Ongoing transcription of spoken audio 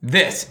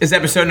This is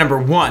episode number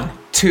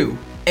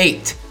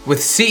 128 with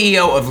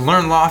CEO of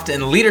LearnLoft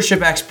and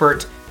leadership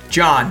expert,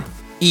 John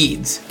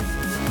Eads.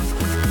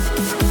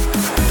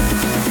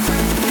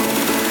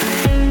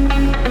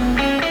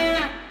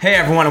 Hey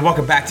everyone, and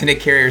welcome back to Nick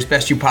Carrier's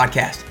Best You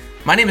podcast.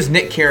 My name is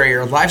Nick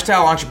Carrier,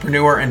 lifestyle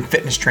entrepreneur and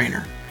fitness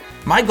trainer.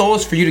 My goal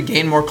is for you to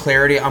gain more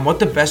clarity on what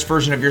the best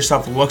version of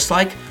yourself looks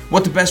like,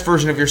 what the best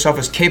version of yourself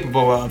is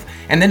capable of,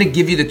 and then to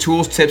give you the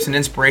tools, tips, and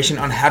inspiration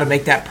on how to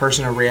make that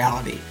person a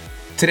reality.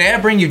 Today I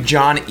bring you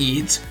John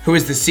Eads, who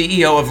is the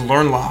CEO of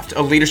LearnLoft,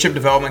 a leadership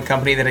development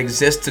company that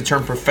exists to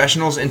turn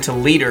professionals into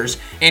leaders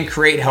and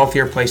create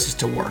healthier places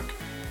to work.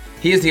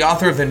 He is the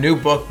author of the new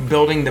book,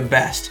 Building the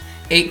Best,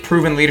 8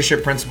 Proven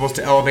Leadership Principles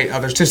to Elevate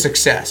Others to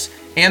Success,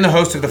 and the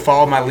host of the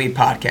Follow My Lead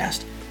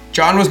podcast.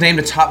 John was named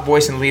a top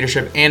voice in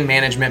leadership and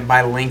management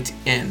by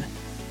LinkedIn.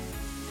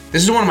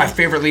 This is one of my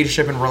favorite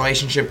leadership and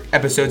relationship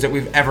episodes that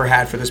we've ever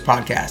had for this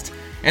podcast.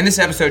 In this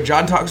episode,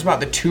 John talks about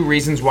the 2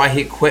 reasons why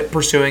he quit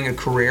pursuing a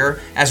career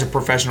as a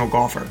professional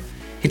golfer.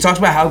 He talks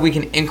about how we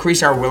can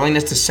increase our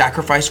willingness to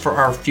sacrifice for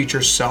our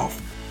future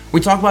self. We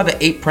talk about the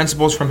 8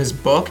 principles from his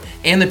book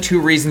and the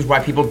 2 reasons why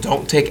people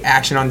don't take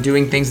action on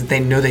doing things that they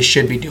know they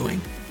should be doing.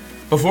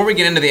 Before we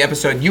get into the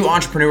episode, you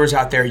entrepreneurs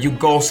out there, you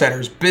goal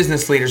setters,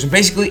 business leaders, and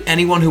basically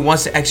anyone who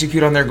wants to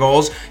execute on their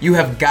goals, you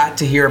have got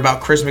to hear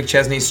about Chris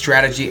McChesney's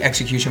strategy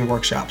execution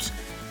workshops.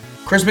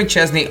 Chris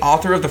McChesney,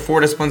 author of The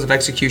 4 Disciplines of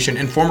Execution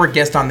and former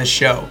guest on this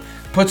show,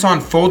 puts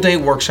on full-day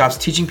workshops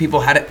teaching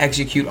people how to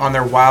execute on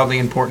their wildly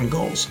important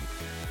goals.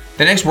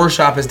 The next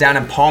workshop is down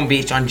in Palm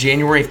Beach on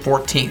January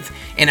 14th,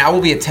 and I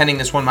will be attending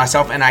this one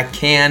myself, and I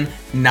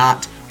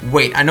cannot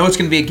wait. I know it's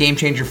going to be a game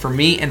changer for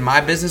me and my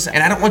business,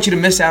 and I don't want you to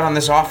miss out on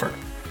this offer.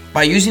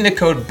 By using the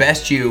code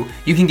BESTYOU,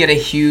 you can get a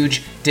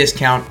huge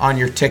discount on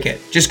your ticket.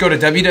 Just go to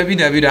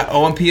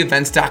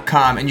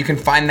www.ompevents.com and you can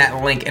find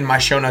that link in my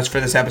show notes for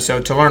this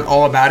episode to learn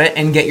all about it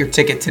and get your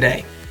ticket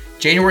today.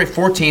 January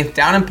 14th,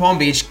 down in Palm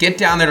Beach, get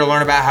down there to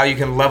learn about how you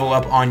can level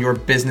up on your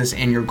business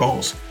and your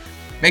goals.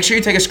 Make sure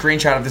you take a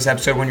screenshot of this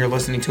episode when you're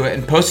listening to it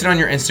and post it on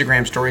your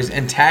Instagram stories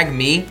and tag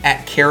me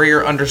at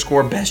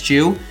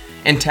carrier_bestyou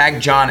and tag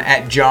John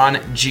at John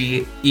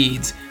G.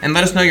 Eads. And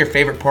let us know your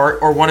favorite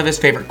part or one of his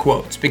favorite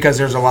quotes, because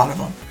there's a lot of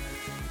them.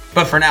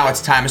 But for now,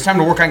 it's time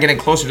to work on getting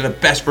closer to the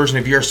best version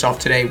of yourself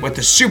today with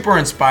the super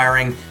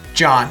inspiring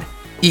John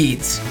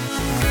Eads.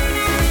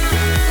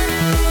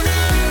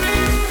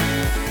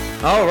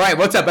 All right,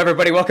 what's up,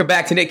 everybody? Welcome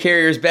back to Nick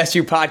Carrier's Best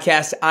You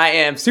podcast. I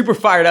am super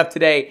fired up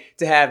today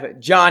to have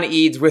John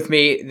Eads with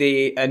me,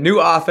 the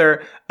new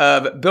author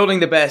of Building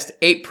the Best,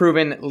 8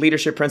 Proven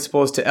Leadership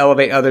Principles to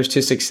Elevate Others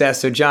to Success.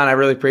 So, John, I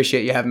really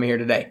appreciate you having me here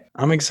today.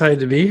 I'm excited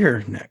to be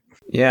here, Nick.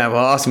 Yeah,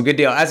 well, awesome. Good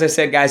deal. As I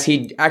said, guys,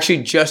 he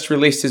actually just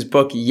released his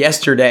book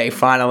yesterday,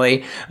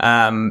 finally.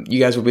 You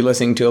guys will be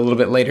listening to a little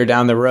bit later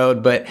down the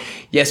road, but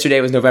yesterday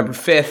was November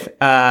 5th,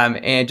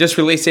 and just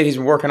released it. He's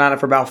been working on it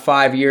for about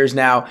 5 years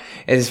now,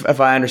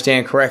 if I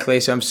understand correctly.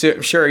 So I'm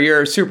sure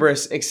you're super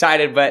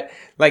excited, but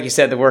like you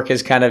said, the work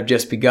has kind of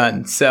just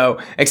begun. So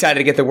excited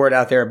to get the word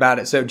out there about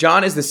it. So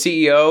John is the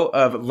CEO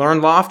of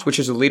LearnLoft, which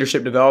is a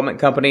leadership development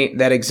company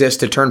that exists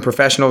to turn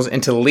professionals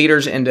into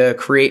leaders and to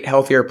create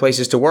healthier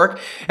places to work.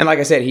 And like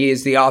I said, he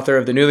is the author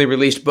of the newly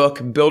released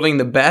book, Building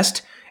the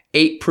Best,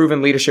 8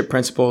 Proven Leadership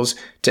Principles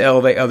to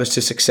Elevate Others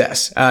to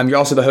Success. You're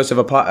also the host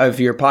of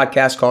your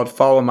podcast called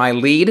Follow My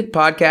Lead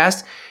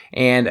podcast,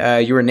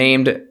 and you were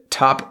named a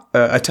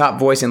top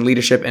voice in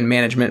leadership and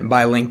management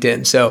by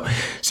LinkedIn. So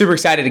super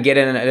excited to get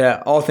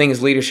into all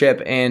things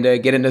leadership and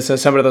get into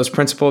some of those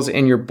principles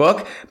in your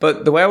book.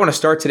 But the way I want to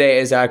start today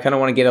is I kind of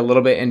want to get a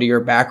little bit into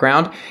your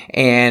background.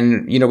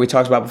 And, we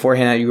talked about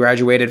beforehand that you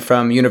graduated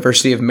from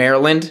University of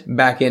Maryland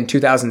back in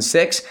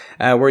 2006,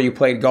 where you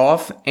played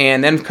golf.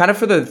 And then kind of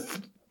for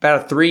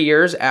about 3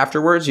 years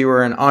afterwards, you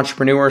were an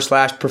entrepreneur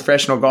 /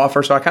 professional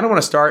golfer. So I kind of want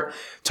to start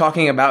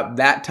talking about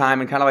that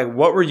time and kind of like,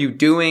 what were you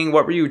doing?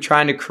 What were you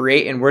trying to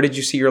create? And where did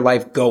you see your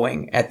life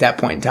going at that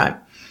point in time?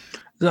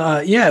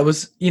 It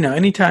was,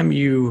 anytime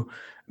you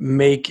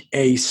make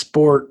a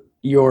sport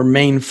your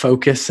main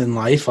focus in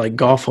life, like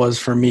golf was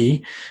for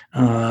me,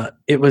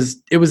 it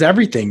was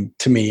everything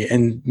to me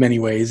in many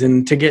ways.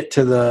 And to get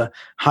to the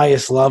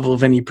highest level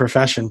of any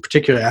profession,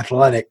 particularly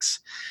athletics,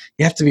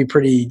 you have to be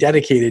pretty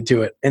dedicated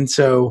to it. And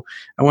so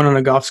I went on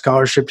a golf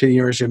scholarship to the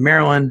University of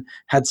Maryland,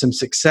 had some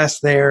success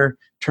there,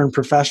 turned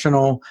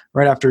professional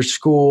right after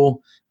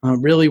school,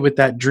 really with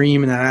that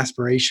dream and that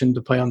aspiration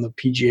to play on the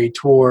PGA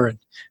Tour and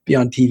be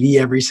on TV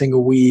every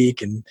single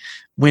week and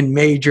win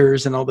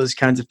majors and all those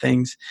kinds of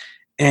things.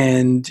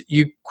 And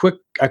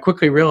I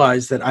quickly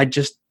realized that I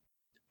just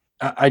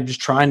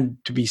trying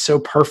to be so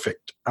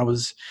perfect.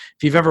 If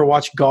you've ever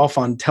watched golf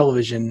on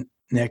television,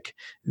 Nick,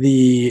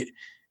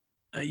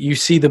 you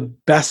see the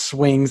best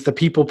swings, the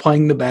people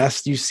playing the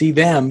best, you see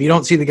them, you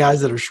don't see the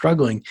guys that are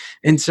struggling.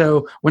 And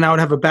so when I would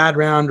have a bad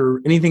round or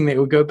anything that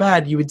would go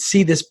bad, you would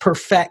see this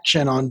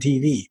perfection on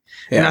TV.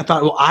 Yeah. And I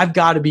thought, well, I've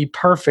got to be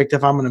perfect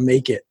if I'm going to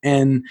make it.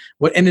 And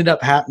what ended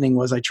up happening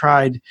was I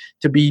tried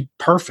to be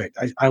perfect.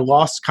 I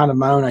lost kind of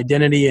my own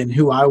identity and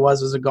who I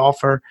was as a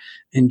golfer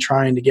in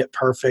trying to get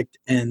perfect,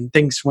 and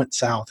things went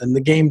south and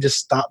the game just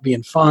stopped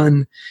being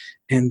fun.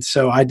 And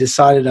so I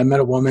met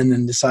a woman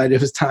and decided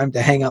it was time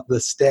to hang up the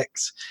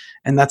sticks.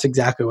 And that's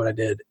exactly what I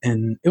did.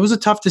 And it was a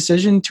tough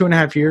decision,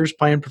 2.5 years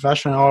playing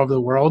professionally all over the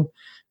world.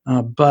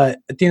 But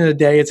at the end of the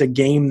day, it's a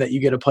game that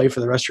you get to play for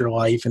the rest of your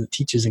life, and it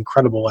teaches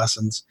incredible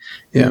lessons.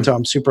 Yeah. And so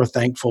I'm super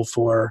thankful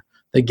for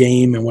the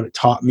game and what it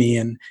taught me,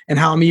 and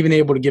how I'm even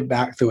able to give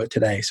back through it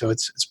today. So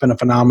it's been a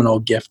phenomenal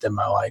gift in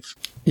my life.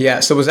 Yeah.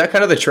 So was that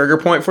kind of the trigger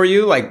point for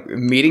you, like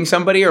meeting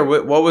somebody, or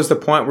what was the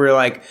point where you're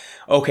like,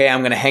 okay,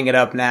 I'm going to hang it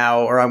up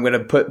now, or I'm going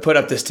to put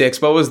up the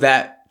sticks? What was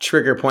that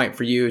trigger point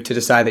for you to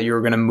decide that you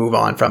were going to move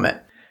on from it?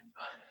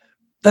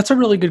 That's a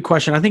really good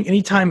question. I think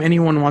anytime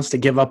anyone wants to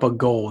give up a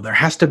goal, there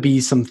has to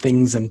be some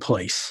things in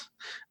place.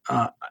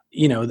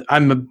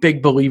 I'm a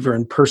big believer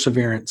in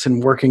perseverance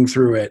and working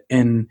through it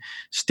and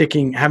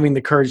having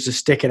the courage to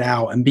stick it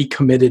out and be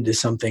committed to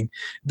something.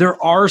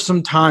 There are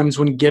some times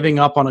when giving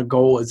up on a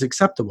goal is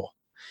acceptable.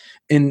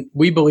 And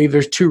we believe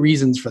there's 2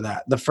 reasons for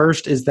that. The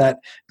first is that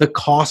the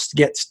cost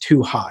gets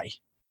too high.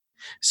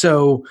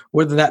 So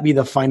whether that be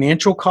the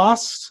financial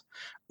costs,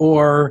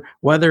 or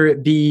whether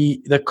it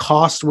be the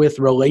cost with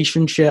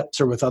relationships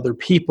or with other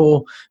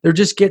people, there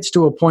just gets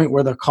to a point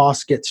where the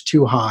cost gets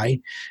too high.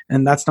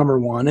 And that's number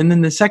one. And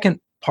then the second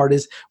part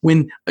is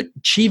when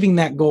achieving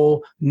that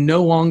goal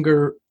no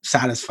longer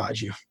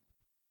satisfies you,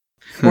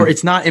 or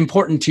it's not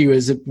important to you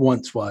as it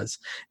once was.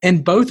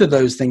 And both of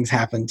those things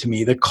happened to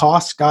me. The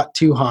cost got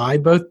too high,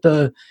 both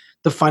the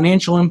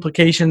financial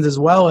implications as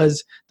well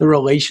as the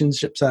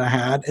relationships that I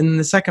had. And then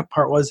the second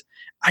part was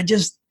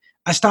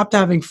I stopped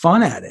having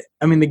fun at it.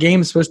 I mean, the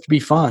game is supposed to be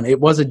fun. It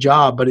was a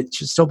job, but it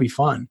should still be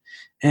fun.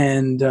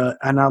 And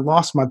I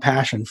lost my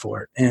passion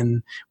for it.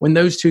 And when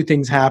those 2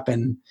 things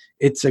happen,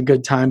 it's a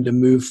good time to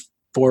move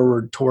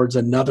forward towards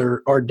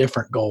another or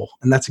different goal.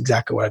 And that's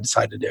exactly what I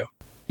decided to do.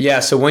 Yeah.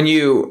 So when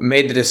you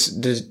made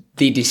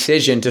the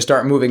decision to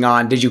start moving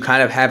on, did you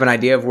kind of have an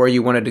idea of where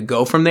you wanted to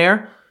go from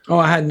there? Oh,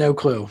 I had no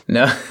clue.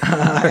 No,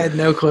 I had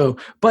no clue.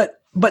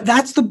 But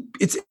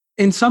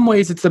in some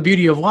ways, it's the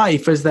beauty of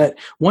life, is that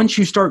once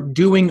you start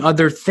doing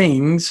other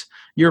things,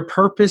 your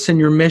purpose and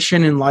your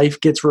mission in life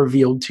gets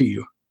revealed to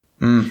you.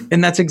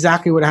 And that's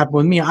exactly what happened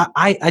with me.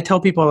 I tell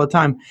people all the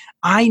time,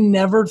 I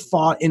never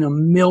thought in a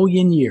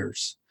million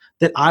years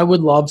that I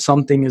would love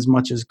something as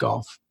much as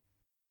golf.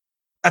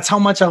 That's how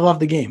much I love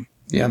the game.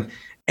 Yeah.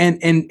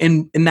 And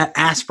that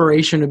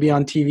aspiration to be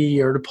on TV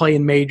or to play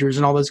in majors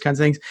and all those kinds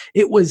of things,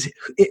 it was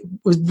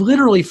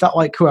literally felt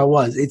like who I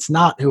was. It's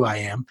not who I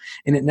am,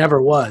 and it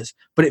never was,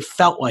 but it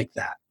felt like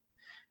that.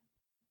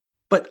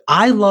 But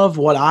I love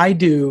what I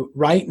do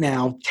right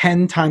now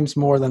 10 times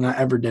more than I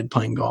ever did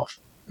playing golf.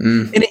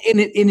 And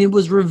it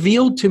was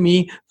revealed to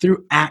me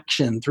through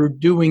action, through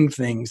doing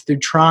things, through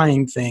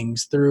trying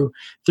things, through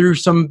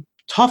some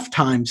tough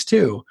times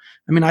too.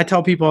 I mean, I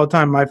tell people all the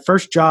time, my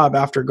first job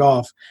after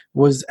golf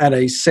was at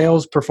a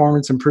sales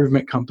performance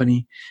improvement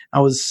company.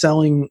 I was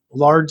selling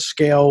large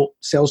scale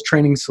sales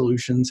training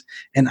solutions,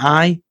 and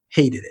I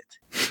hated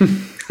it.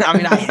 I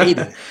mean, I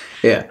hated it.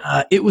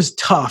 Yeah. It was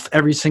tough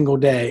every single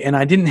day, and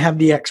I didn't have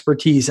the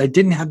expertise. I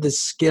didn't have the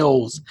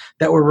skills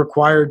that were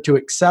required to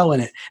excel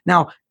in it.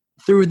 Now,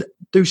 through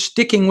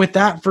sticking with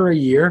that for a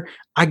year,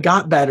 I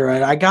got better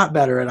at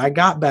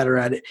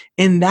it.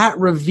 And that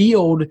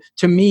revealed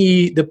to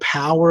me the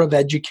power of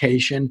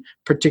education,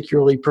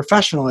 particularly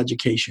professional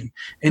education.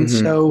 And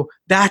so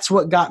that's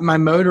what got my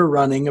motor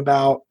running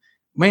about,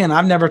 man,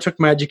 I've never took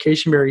my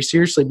education very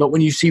seriously, but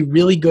when you see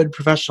really good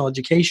professional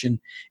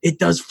education, it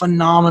does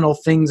phenomenal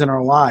things in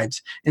our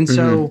lives. And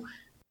so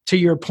to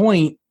your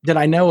point, did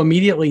I know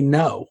immediately?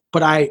 No.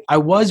 But I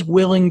was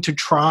willing to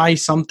try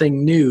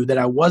something new that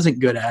I wasn't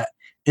good at.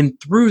 And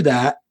through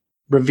that,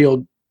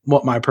 revealed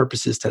what my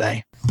purpose is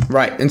today.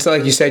 Right. And so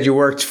like you said, you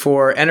worked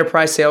for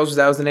Enterprise Sales.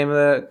 That was the name of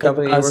the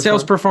company?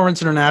 Sales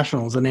Performance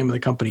International is the name of the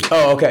company.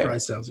 Oh, okay.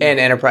 Enterprise Sales. And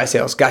Enterprise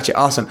Sales. Gotcha.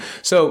 Awesome.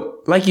 So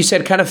like you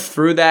said, kind of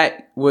through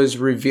that was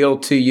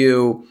revealed to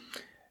you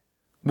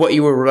what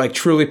you were like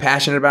truly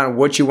passionate about and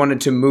what you wanted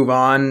to move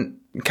on,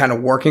 kind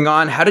of working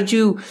on. How did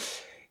you...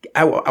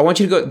 I want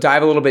you to go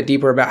dive a little bit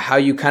deeper about how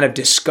you kind of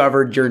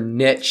discovered your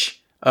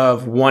niche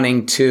of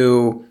wanting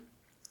to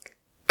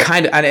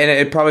kind of, and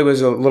it probably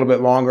was a little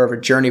bit longer of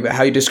a journey, but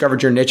how you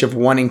discovered your niche of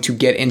wanting to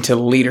get into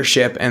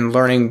leadership and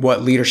learning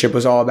what leadership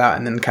was all about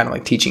and then kind of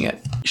like teaching it.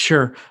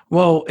 Sure.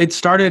 Well, it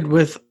started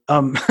with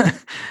some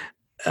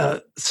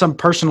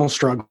personal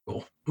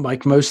struggle.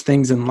 Like most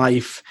things in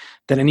life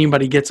that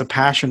anybody gets a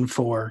passion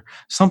for,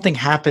 something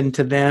happened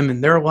to them in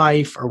their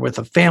life or with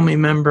a family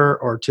member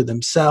or to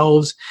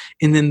themselves,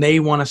 and then they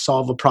want to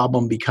solve a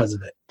problem because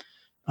of it.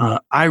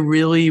 I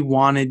really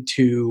wanted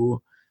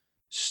to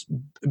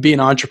be an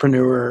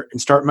entrepreneur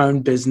and start my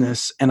own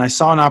business. And I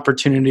saw an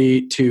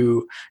opportunity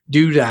to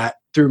do that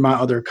through my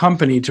other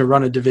company to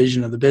run a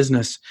division of the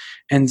business.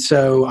 And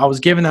so I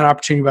was given that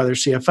opportunity by their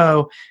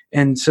CFO.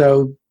 And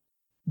so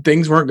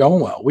things weren't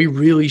going well. We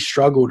really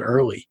struggled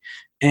early.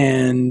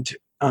 And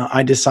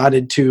I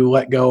decided to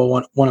let go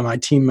of one of my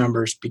team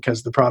members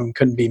because the problem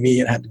couldn't be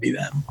me. It had to be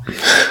them.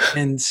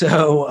 And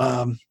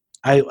so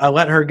I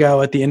let her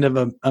go at the end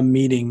of a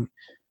meeting,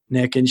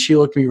 Nick, and she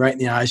looked me right in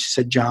the eyes. She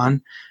said,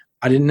 John,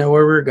 I didn't know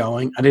where we were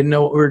going. I didn't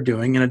know what we were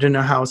doing, and I didn't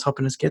know how it was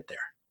helping us get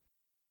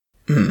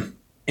there.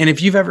 And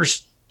if you've ever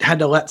had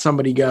to let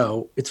somebody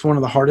go, it's one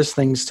of the hardest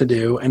things to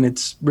do, and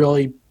it's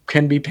really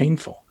can be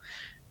painful.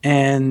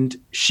 And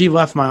she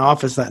left my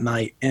office that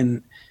night,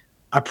 and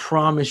I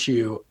promise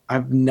you,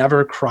 I've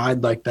never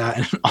cried like that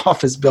in an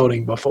office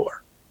building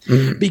before.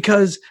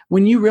 Because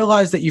when you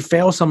realize that you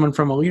fail someone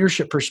from a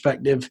leadership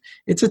perspective,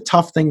 it's a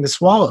tough thing to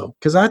swallow,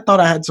 because I thought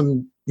I had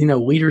some,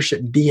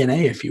 leadership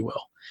DNA, if you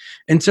will.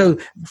 And so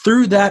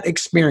through that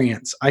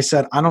experience, I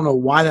said, I don't know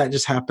why that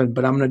just happened,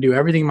 but I'm going to do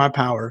everything in my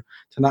power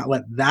to not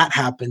let that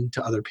happen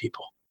to other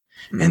people.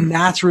 And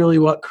that's really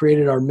what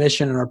created our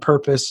mission and our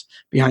purpose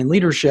behind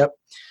leadership.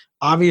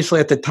 Obviously,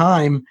 at the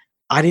time,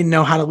 I didn't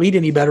know how to lead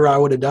any better. I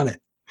would have done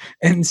it.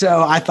 And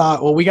so I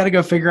thought, well, we got to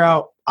go figure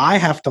out, I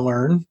have to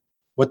learn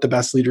what the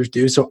best leaders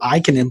do so I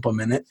can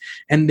implement it.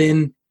 And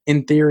then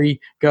in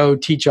theory, go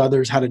teach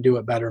others how to do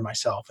it better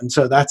myself. And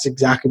so that's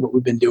exactly what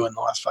we've been doing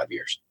the last 5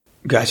 years.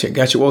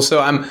 Gotcha. Well, so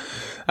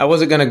I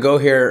wasn't going to go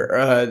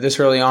here this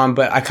early on,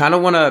 but I kind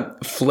of want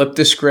to flip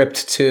the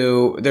script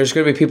to, there's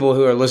going to be people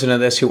who are listening to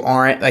this who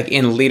aren't like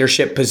in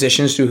leadership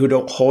positions, who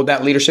don't hold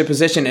that leadership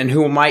position, and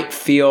who might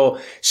feel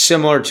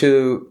similar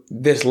to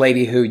this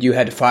lady who you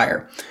had to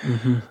fire.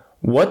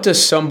 What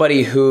does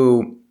somebody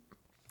who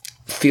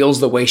feels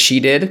the way she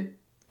did,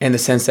 in the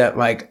sense that,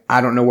 like,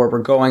 I don't know where we're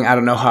going, I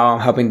don't know how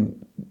I'm helping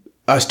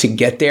us to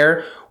get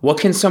there, what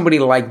can somebody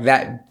like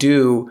that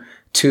do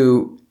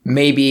to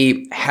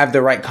maybe have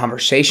the right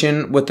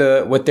conversation with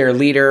their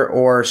leader,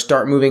 or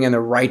start moving in the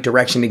right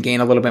direction to gain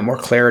a little bit more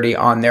clarity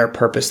on their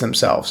purpose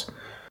themselves?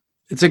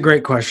 It's a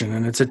great question,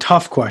 and it's a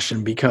tough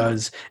question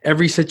because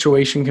every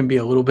situation can be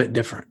a little bit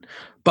different.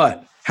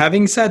 But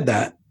having said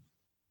that,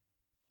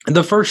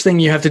 the first thing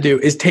you have to do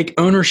is take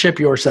ownership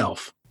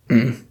yourself.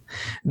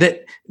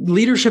 That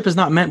leadership is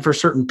not meant for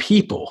certain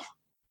people.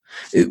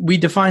 We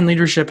define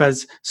leadership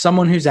as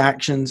someone whose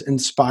actions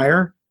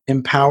inspire,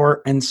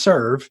 empower, and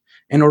serve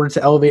in order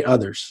to elevate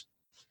others.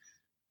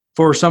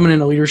 For someone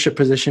in a leadership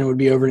position, it would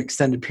be over an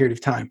extended period of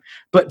time.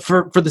 But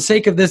for the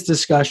sake of this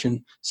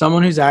discussion,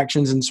 someone whose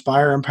actions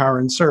inspire, empower,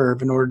 and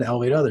serve in order to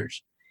elevate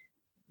others.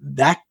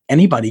 That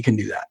anybody can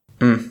do that.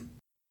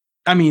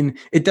 I mean,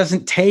 it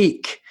doesn't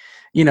take,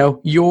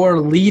 your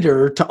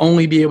leader to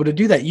only be able to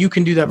do that. You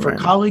can do that for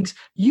colleagues.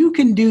 You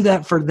can do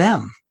that for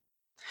them.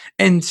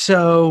 And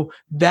so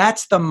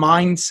that's the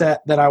mindset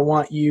that I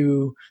want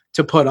you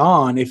to put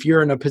on if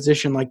you're in a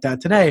position like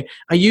that today.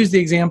 I use the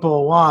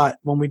example a lot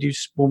when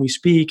we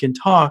speak and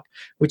talk,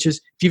 which is,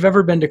 if you've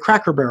ever been to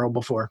Cracker Barrel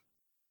before,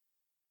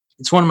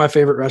 it's one of my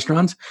favorite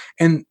restaurants.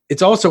 And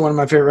it's also one of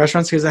my favorite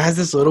restaurants because it has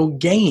this little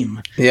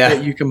game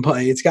that you can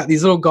play. It's got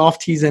these little golf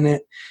tees in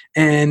it.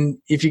 And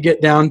if you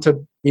get down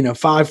to,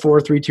 5,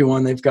 4, 3, 2,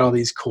 1, they've got all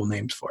these cool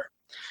names for it.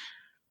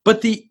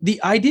 But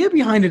the idea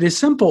behind it is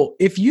simple.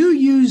 If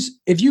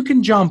you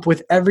can jump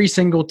with every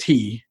single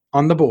tee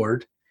on the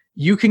board,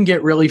 you can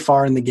get really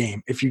far in the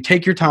game. If you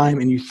take your time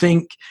and you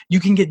think, you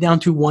can get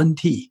down to one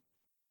tee.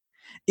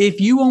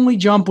 If you only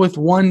jump with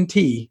one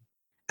tee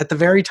at the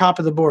very top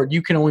of the board,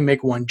 you can only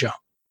make one jump.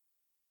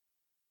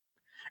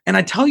 And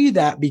I tell you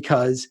that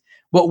because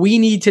what we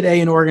need today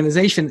in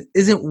organization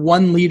isn't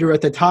one leader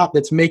at the top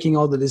that's making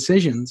all the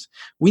decisions.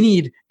 We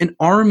need an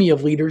army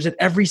of leaders at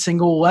every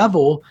single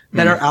level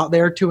that are out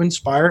there to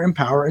inspire,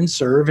 empower, and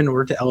serve in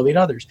order to elevate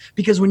others.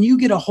 Because when you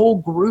get a whole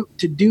group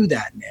to do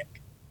that,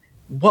 Nick,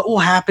 what will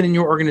happen in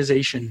your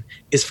organization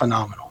is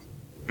phenomenal.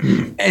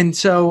 And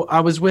so I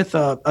was with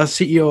a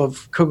CEO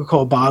of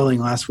Coca-Cola Bottling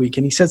last week,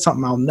 and he said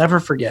something I'll never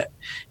forget.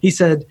 He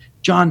said,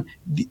 John,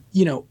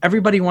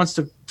 everybody wants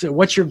to,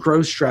 what's your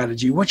growth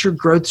strategy? What's your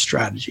growth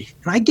strategy?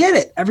 And I get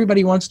it.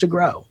 Everybody wants to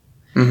grow.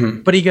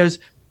 But he goes,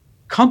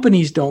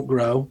 companies don't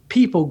grow,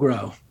 people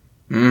grow.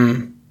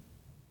 And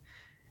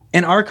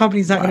our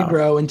company's not going to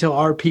grow until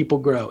our people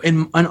grow.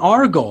 And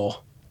our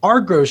goal, our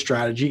growth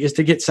strategy is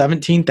to get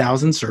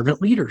 17,000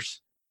 servant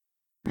leaders.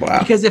 Wow.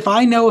 Because if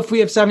we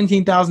have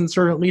 17,000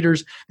 servant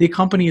leaders, the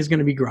company is going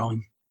to be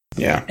growing.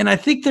 Yeah. And I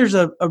think there's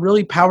a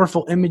really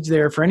powerful image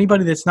there for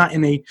anybody that's not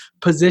in a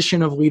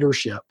position of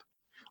leadership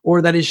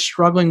or that is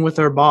struggling with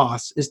their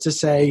boss, is to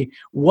say,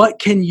 what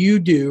can you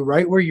do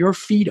right where your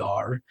feet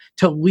are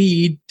to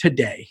lead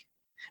today?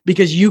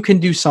 Because you can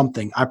do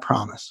something, I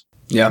promise.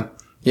 Yeah.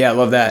 Yeah. I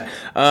love that.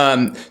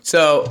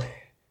 So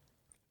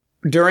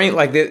during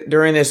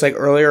this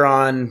earlier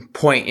on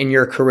point in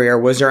your career,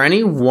 was there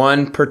any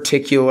one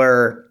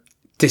particular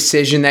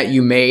decision that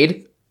you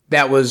made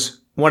that was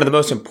one of the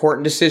most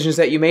important decisions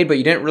that you made, but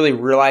you didn't really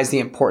realize the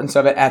importance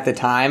of it at the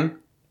time?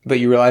 but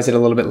you realized it a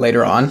little bit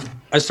later on?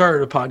 I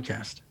started a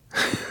podcast.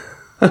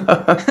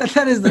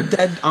 That is the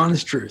dead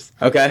honest truth.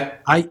 Okay.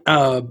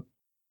 I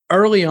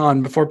early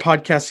on, before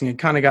podcasting had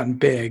kind of gotten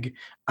big,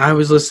 I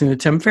was listening to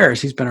Tim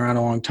Ferriss. He's been around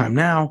a long time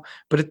now,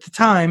 but at the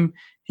time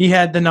he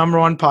had the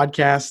 #1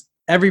 podcast.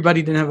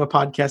 Everybody didn't have a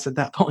podcast at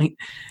that point.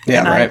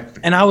 Yeah, right.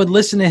 And I would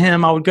listen to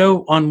him. I would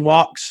go on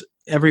walks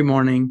every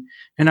morning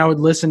and I would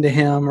listen to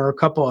him or a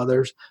couple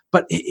others,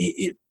 but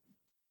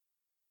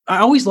I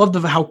always loved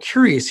how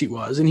curious he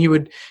was, and he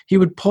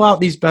would pull out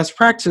these best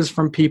practices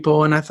from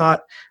people. And I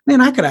thought,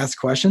 man, I could ask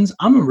questions.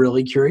 I'm a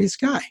really curious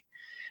guy.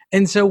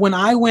 And so when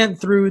I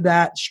went through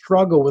that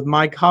struggle with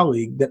my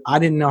colleague that I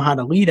didn't know how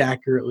to lead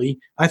accurately,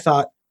 I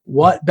thought,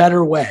 what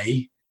better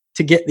way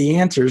to get the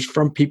answers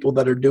from people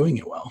that are doing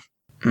it well?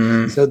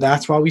 Mm-hmm. So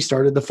that's why we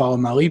started the Follow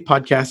My Lead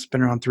podcast. It's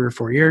been around 3 or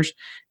 4 years.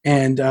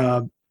 And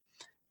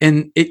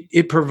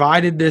it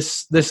provided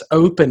this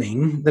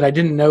opening that I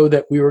didn't know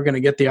that we were going to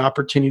get the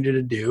opportunity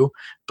to do.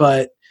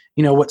 But,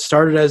 what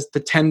started as the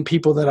 10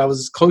 people that I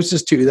was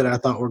closest to that I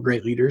thought were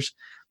great leaders,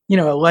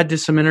 it led to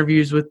some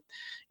interviews with,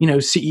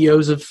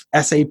 CEOs of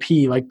SAP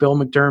like Bill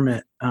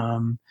McDermott,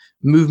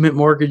 Movement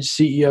Mortgage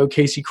CEO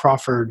Casey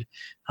Crawford,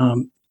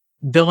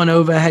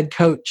 Villanova head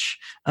coach,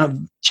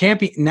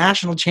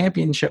 national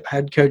championship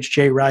head coach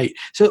Jay Wright.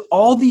 So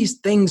all these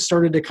things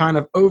started to kind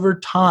of over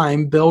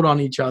time build on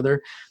each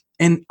other.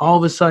 And all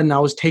of a sudden I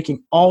was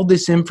taking all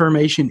this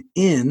information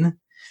in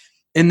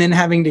and then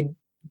having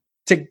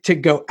to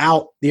go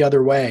out the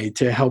other way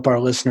to help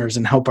our listeners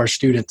and help our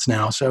students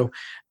now. So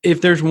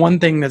if there's one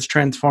thing that's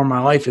transformed my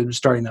life, it was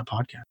starting that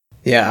podcast.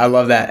 Yeah, I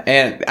love that.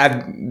 And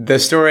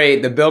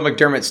the Bill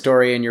McDermott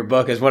story in your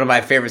book is one of my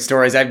favorite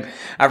stories. I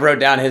wrote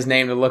down his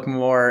name to look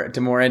more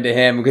into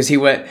him, because he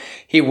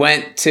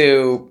went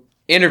to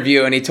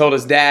interview and he told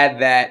his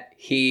dad that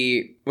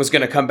he was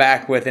going to come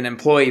back with an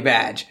employee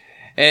badge.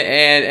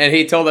 And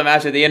he told him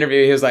after the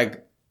interview, he was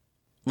like,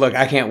 look,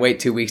 I can't wait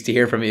 2 weeks to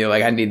hear from you.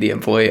 Like, I need the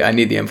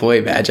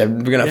employee badge.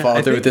 I'm going to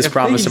follow through with this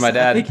promise to my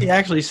dad. I think he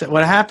actually said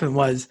what happened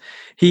was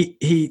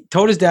he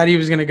told his dad he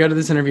was going to go to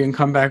this interview and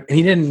come back.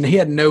 And he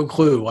had no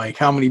clue like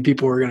how many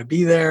people were going to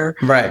be there.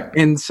 Right.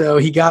 And so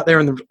he got there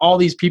and there was all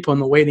these people in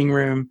the waiting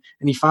room,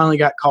 and he finally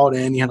got called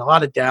in. He had a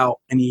lot of doubt,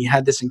 and he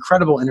had this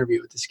incredible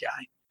interview with this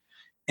guy.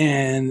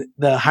 And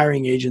the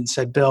hiring agent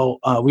said, Bill,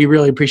 we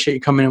really appreciate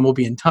you coming in. We'll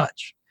be in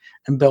touch.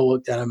 And Bill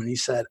looked at him and he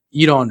said,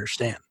 you don't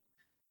understand.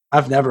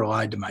 I've never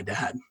lied to my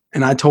dad.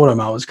 And I told him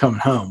I was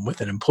coming home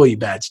with an employee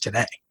badge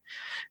today.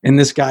 And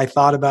this guy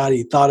thought about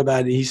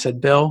it. He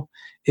said, Bill,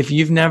 if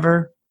you've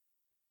never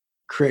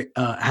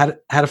had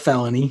a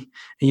felony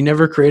and you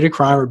never created a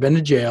crime or been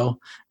to jail,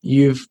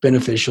 you've been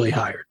officially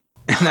hired.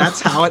 And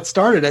that's how it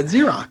started at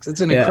Xerox.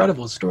 It's an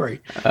incredible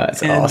story.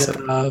 It's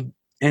awesome.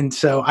 And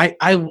so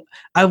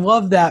I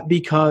love that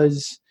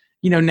because,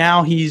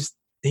 now he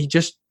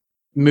just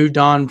moved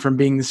on from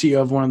being the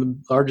CEO of one of the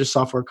largest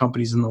software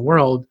companies in the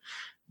world,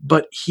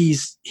 but he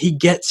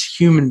gets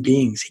human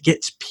beings, he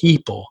gets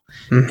people.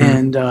 Mm-hmm.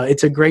 And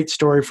it's a great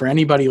story for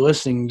anybody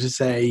listening to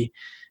say,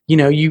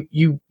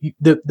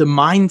 the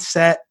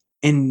mindset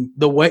and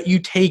the what you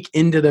take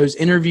into those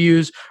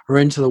interviews or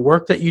into the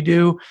work that you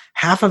do,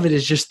 half of it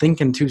is just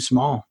thinking too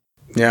small.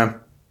 Yeah.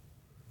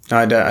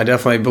 I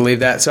definitely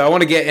believe that. So I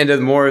want to get into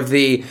more of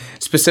the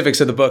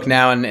specifics of the book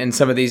now and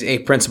some of these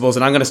 8 principles.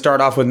 And I'm going to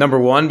start off with number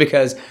 1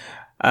 because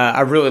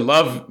I really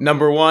love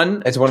number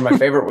 1. It's one of my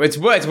favorite. It's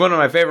one of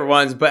my favorite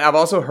ones, but I've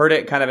also heard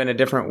it kind of in a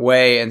different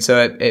way, and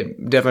so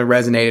it definitely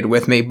resonated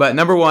with me. But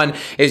number 1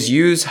 is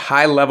use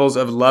high levels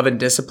of love and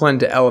discipline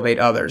to elevate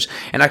others.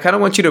 And I kind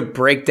of want you to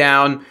break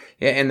down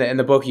in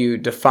the book. You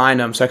define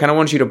them, so I kind of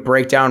want you to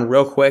break down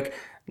real quick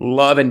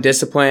love and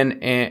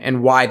discipline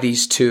and why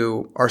these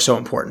two are so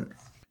important.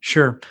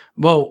 Sure.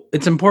 Well,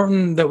 it's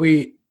important that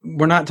we're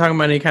not talking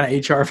about any kind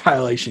of HR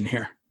violation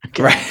here.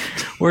 Okay. Right.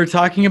 We're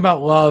talking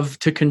about love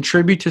to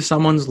contribute to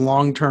someone's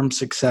long-term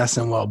success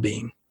and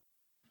well-being.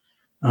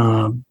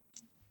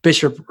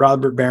 Bishop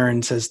Robert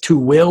Barron says, to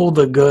will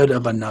the good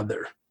of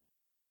another.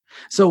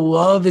 So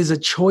love is a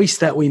choice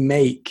that we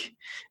make.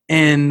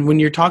 And when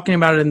you're talking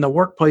about it in the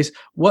workplace,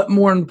 what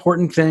more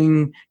important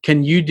thing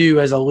can you do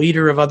as a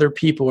leader of other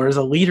people or as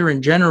a leader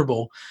in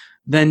general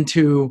than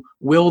to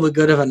will the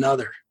good of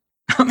another?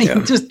 I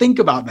mean, just think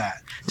about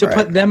that, to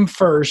put them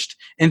first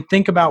and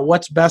think about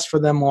what's best for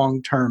them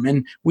long term.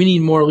 And we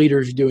need more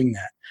leaders doing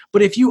that.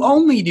 But if you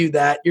only do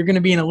that, you're going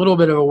to be in a little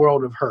bit of a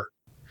world of hurt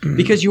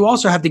because you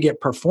also have to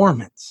get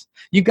performance.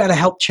 You've got to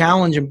help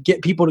challenge and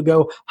get people to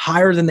go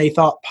higher than they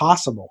thought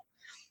possible.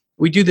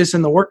 We do this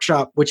in the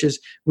workshop, which is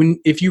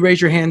if you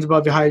raise your hands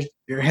above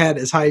your head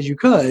as high as you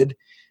could,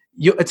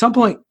 at some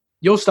point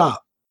you'll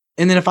stop.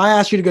 And then if I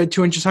ask you to go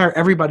 2 inches higher,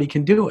 everybody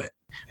can do it.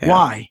 Yeah.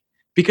 Why?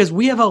 Because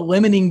we have a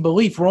limiting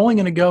belief. We're only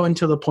going to go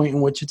until the point in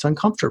which it's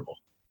uncomfortable.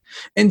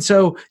 And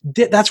so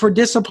that's where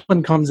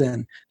discipline comes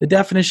in. The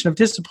definition of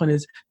discipline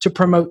is to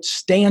promote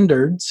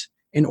standards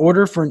in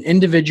order for an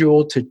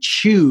individual to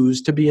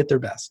choose to be at their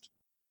best.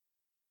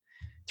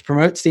 to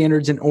promote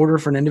standards in order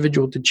for an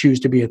individual to choose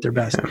to be at their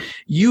best.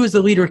 You as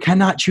the leader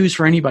cannot choose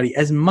for anybody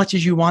as much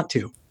as you want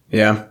to.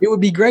 Yeah. It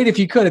would be great if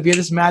you could, if you had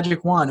this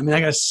magic wand. I mean, I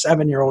got a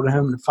 7-year-old at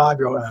home and a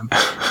 5-year-old at home.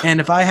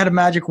 And if I had a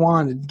magic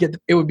wand,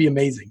 it would be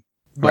amazing.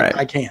 But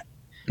I can't.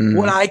 Mm-hmm.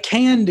 What I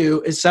can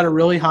do is set a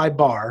really high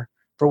bar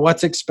for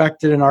what's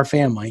expected in our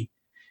family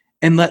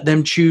and let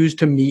them choose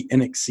to meet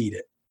and exceed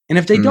it. And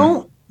if they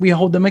don't, we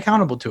hold them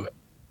accountable to it.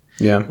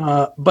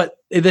 Yeah. But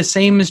the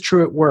same is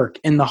true at work.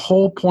 And the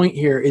whole point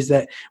here is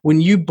that when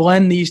you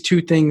blend these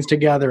two things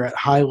together at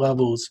high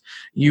levels,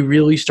 you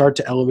really start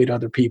to elevate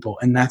other people.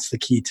 And that's the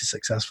key to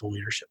successful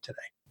leadership today.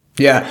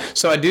 Yeah.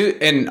 So I do.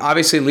 And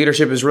obviously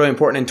leadership is really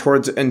important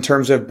in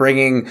terms of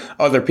bringing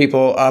other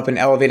people up and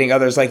elevating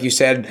others. Like you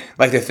said,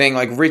 like the thing,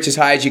 like reach as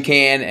high as you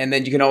can. And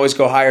then you can always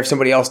go higher if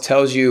somebody else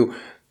tells you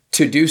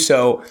to do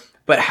so.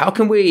 But how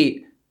can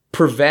we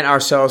prevent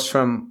ourselves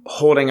from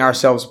holding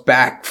ourselves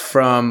back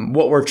from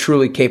what we're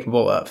truly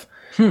capable of?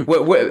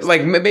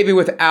 Like maybe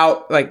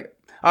without, like,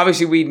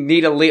 obviously we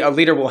need a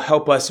leader will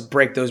help us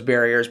break those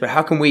barriers, but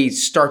how can we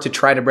start to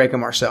try to break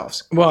them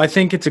ourselves? Well, I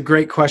think it's a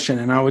great question.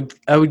 And I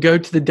would go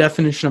to the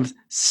definition of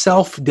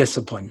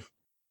self-discipline.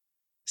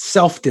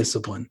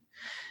 Self-discipline.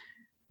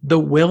 The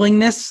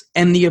willingness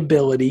and the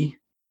ability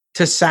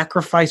to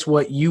sacrifice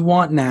what you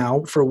want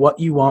now for what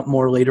you want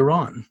more later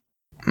on.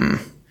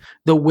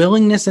 The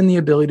willingness and the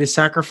ability to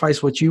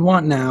sacrifice what you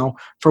want now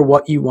for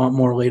what you want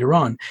more later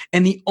on.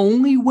 And the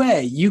only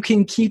way you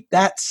can keep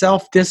that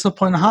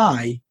self-discipline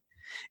high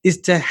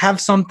is to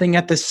have something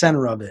at the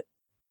center of it.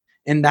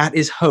 And that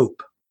is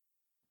hope.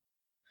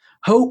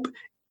 Hope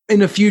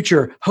in the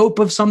future, hope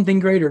of something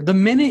greater. The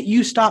minute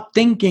you stop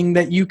thinking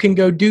that you can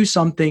go do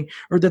something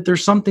or that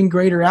there's something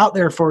greater out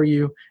there for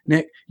you,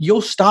 Nick,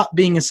 you'll stop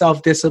being a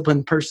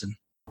self-disciplined person.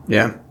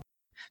 Yeah.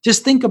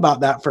 Just think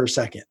about that for a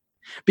second.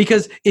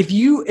 Because if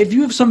you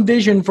have some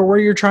vision for where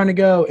you're trying to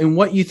go and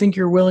what you think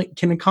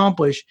can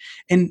accomplish,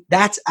 and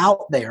that's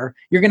out there,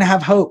 you're going to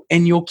have hope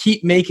and you'll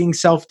keep making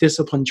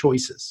self-disciplined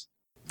choices.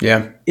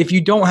 Yeah. If you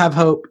don't have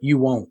hope, you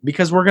won't,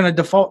 because we're going to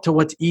default to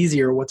what's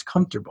easier, what's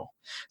comfortable.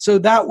 So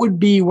that would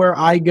be where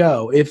I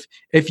go. If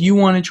you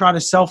want to try to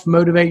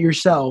self-motivate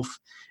yourself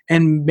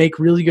and make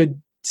really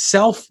good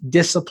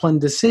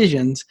self-disciplined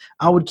decisions,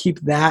 I would keep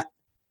that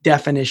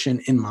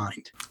definition in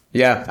mind.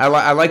 Yeah.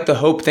 I like the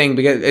hope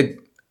thing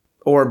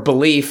or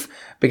belief,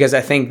 because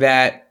I think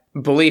that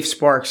belief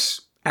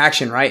sparks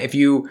action, right? If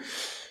you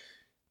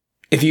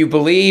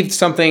believe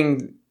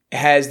something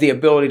has the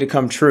ability to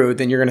come true,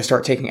 then you're going to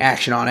start taking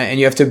action on it. And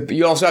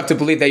you also have to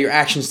believe that your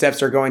action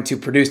steps are going to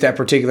produce that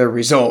particular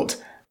result.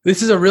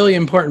 This is a really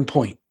important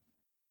point.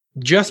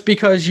 Just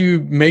because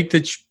you make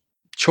the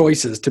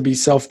choices to be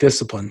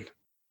self-disciplined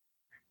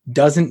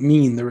doesn't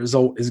mean the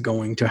result is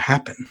going to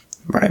happen.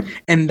 Right.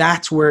 And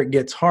that's where it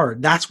gets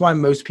hard. That's why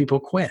most people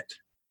quit.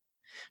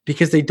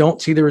 Because they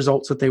don't see the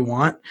results that they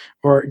want,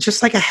 or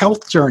just like a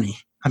health journey.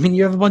 I mean,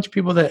 you have a bunch of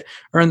people that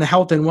are in the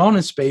health and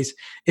wellness space.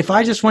 If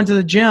I just went to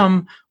the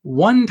gym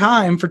one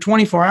time for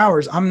 24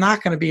 hours, I'm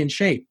not going to be in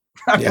shape.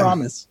 I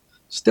promise.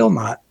 Still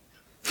not.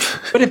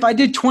 But if I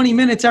did 20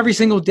 minutes every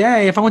single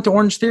day, if I went to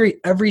Orange Theory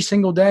every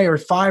single day or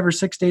 5 or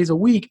 6 days a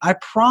week, I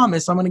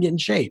promise I'm going to get in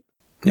shape.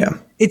 Yeah.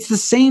 It's the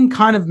same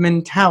kind of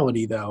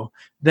mentality, though,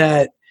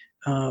 that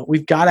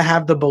we've got to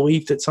have the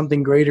belief that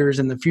something greater is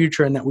in the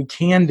future and that we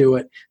can do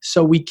it,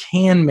 so we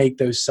can make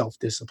those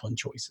self-disciplined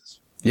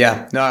choices.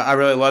 Yeah, no, I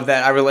really love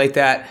that. I relate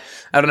that.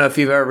 I don't know if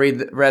you've ever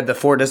read The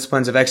 4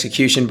 Disciplines of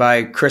Execution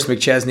by Chris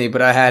McChesney,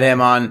 but I had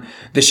him on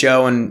the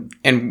show, and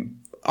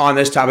on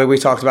this topic, we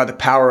talked about the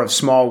power of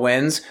small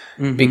wins,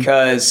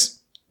 because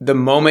the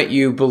moment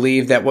you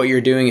believe that what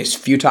you're doing is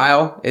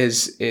futile,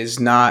 is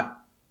not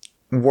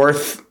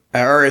worth,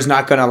 or is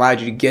not going to allow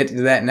you to get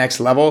to that next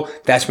level,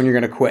 that's when you're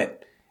going to quit.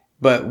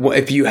 But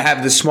if you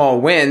have the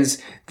small wins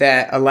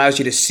that allows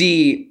you to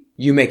see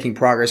you making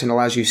progress and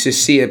allows you to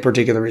see a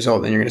particular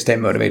result, then you're going to stay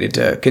motivated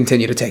to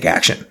continue to take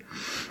action.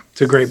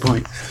 It's a great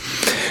point.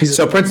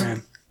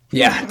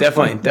 Yeah,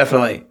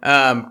 definitely.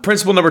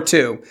 Principle number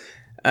 2,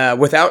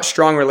 without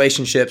strong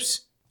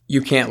relationships,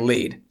 you can't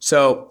lead.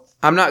 So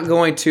I'm not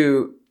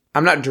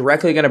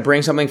directly going to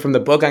bring something from the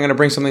book. I'm going to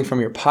bring something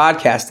from your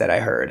podcast that I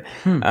heard.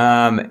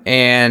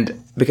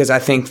 And because I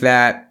think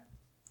that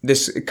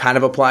this kind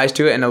of applies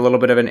to it in a little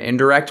bit of an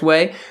indirect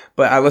way,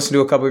 but I listened to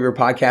a couple of your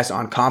podcasts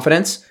on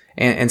confidence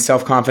and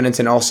self-confidence,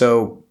 and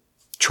also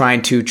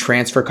trying to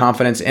transfer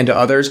confidence into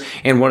others.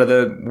 And one of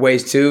the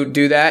ways to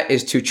do that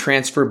is to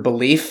transfer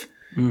belief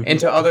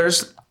into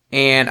others.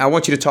 And I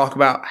want you to talk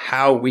about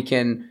how we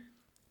can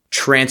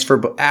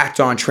act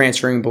on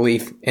transferring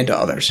belief into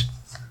others.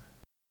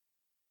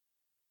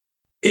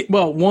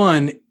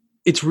 One,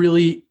 it's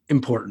really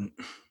important.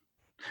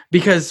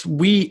 Because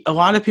a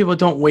lot of people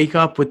don't wake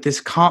up with this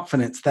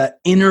confidence, that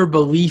inner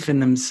belief in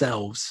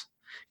themselves.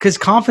 Because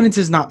confidence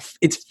is not,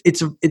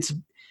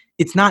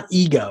 it's not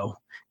ego.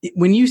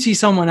 When you see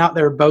someone out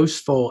there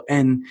boastful,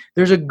 and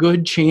there's a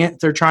good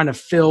chance they're trying to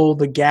fill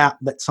the gap,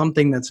 that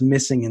something that's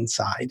missing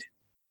inside.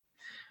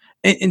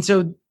 And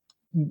so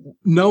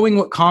knowing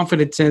what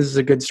confidence is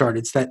a good start.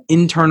 It's that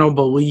internal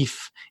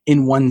belief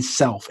in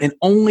oneself, and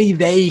only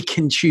they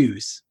can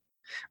choose.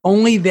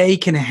 Only they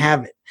can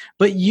have it.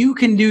 But you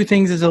can do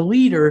things as a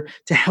leader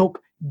to help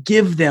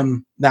give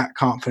them that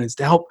confidence,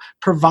 to help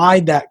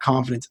provide that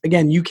confidence.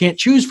 Again, you can't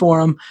choose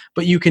for them,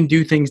 but you can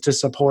do things to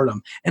support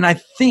them. And I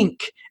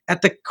think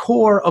at the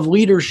core of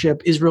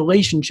leadership is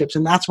relationships,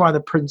 and that's why the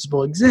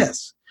principle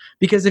exists.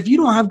 Because if you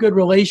don't have good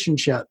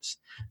relationships,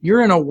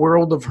 you're in a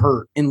world of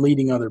hurt in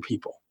leading other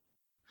people.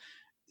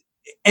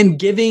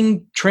 And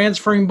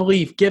transferring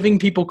belief, giving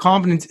people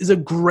confidence is a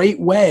great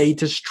way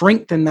to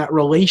strengthen that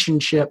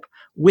relationship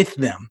with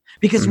them.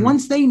 Because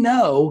once they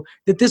know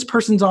that this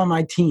person's on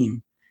my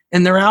team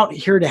and they're out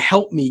here to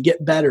help me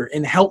get better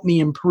and help me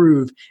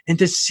improve and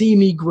to see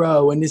me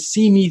grow and to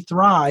see me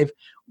thrive,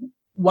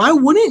 why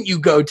wouldn't you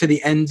go to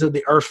the ends of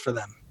the earth for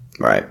them?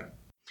 Right.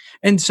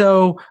 And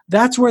so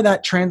that's where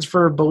that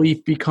transfer of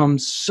belief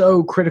becomes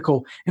so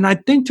critical. And I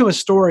think to a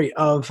story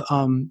of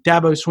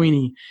Dabo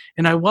Swinney,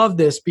 and I love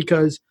this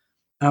because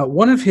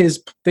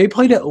they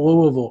played at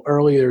Louisville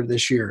earlier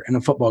this year in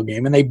a football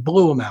game, and they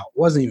blew them out. It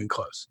wasn't even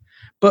close.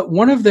 But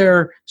one of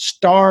their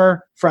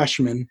star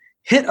freshmen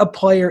hit a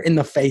player in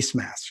the face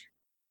mask,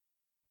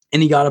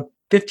 and he got a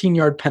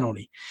 15-yard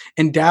penalty,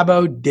 and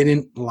Dabo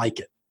didn't like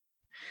it.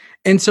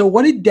 And so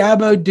what did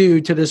Dabo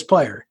do to this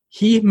player?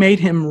 He made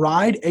him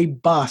ride a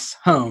bus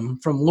home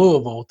from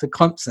Louisville to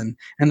Clemson,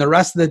 and the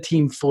rest of the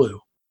team flew.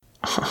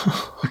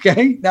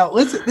 Okay? Now,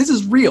 listen, this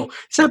is real.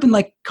 This happened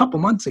like a couple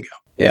months ago.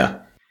 Yeah.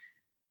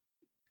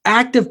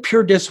 Act of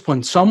pure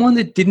discipline. Someone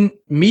that didn't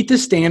meet the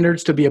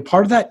standards to be a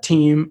part of that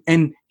team,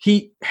 and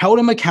he held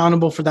him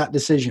accountable for that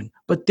decision.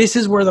 But this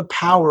is where the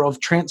power of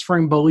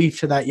transferring belief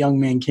to that young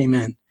man came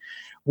in.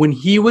 When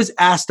he was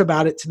asked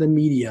about it to the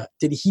media,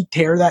 did he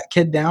tear that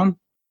kid down?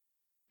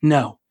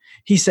 No.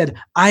 He said,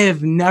 I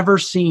have never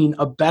seen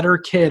a better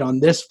kid on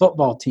this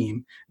football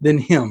team than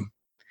him.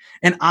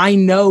 And I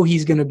know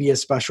he's going to be a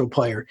special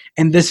player.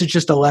 And this is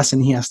just a lesson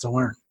he has to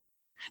learn.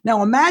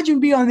 Now imagine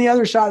being on the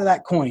other side of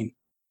that coin.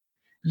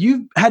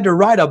 You had to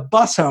ride a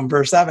bus home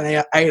for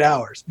 7, 8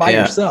 hours by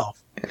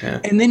yourself.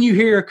 Yeah. And then you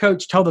hear your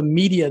coach tell the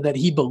media that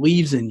he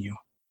believes in you.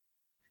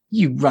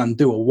 You run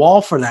through a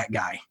wall for that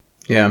guy.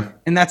 Yeah.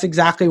 And that's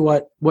exactly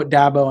what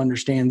Dabo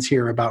understands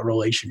here about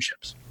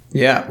relationships.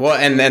 Yeah. Well,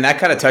 and that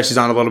kind of touches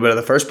on a little bit of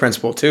the first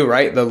principle too,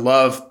 right? The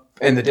love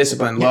and the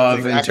discipline. Love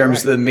exactly in terms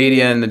of the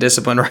media and the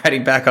discipline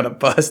riding back on a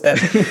bus. That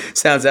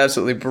sounds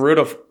absolutely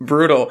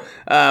brutal.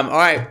 All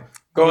right.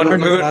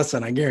 Learn a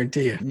lesson, I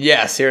guarantee you.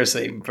 Yeah,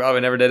 seriously. Probably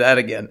never did that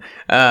again.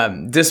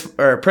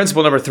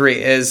 Principle number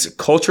 3 is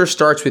culture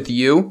starts with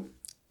you,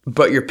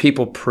 but your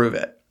people prove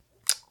it.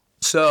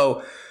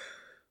 So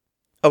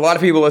a lot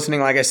of people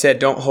listening, like I said,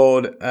 don't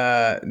hold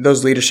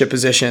those leadership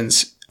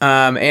positions.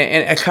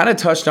 And I kind of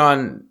touched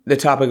on the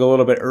topic a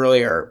little bit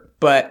earlier,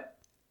 but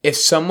if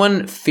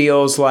someone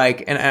feels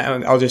like,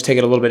 and I'll just take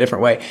it a little bit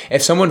different way.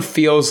 If someone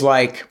feels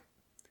like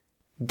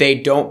they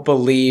don't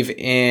believe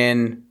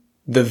in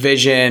the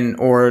vision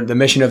or the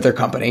mission of their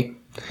company,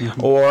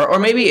 or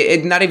maybe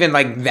it's not even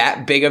like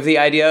that big of the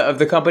idea of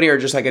the company, or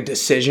just like a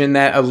decision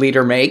that a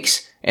leader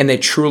makes and they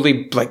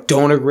truly like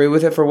don't agree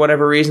with it for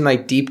whatever reason,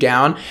 like deep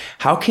down,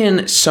 how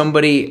can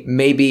somebody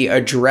maybe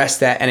address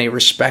that in a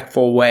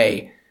respectful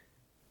way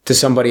to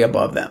somebody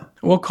above them?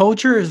 Well,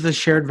 culture is the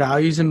shared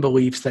values and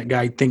beliefs that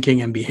guide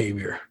thinking and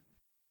behavior.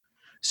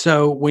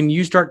 So when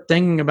you start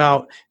thinking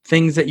about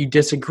things that you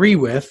disagree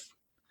with,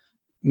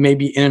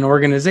 maybe in an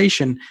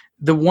organization,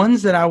 the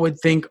ones that I would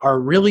think are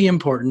really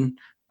important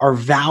are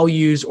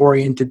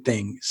values-oriented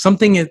things,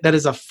 something that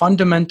is a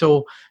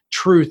fundamental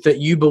truth that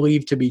you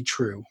believe to be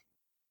true.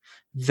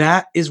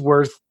 That is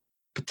worth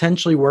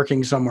potentially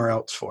working somewhere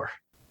else for.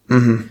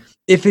 Mm-hmm.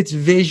 If it's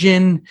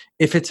vision,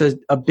 if it's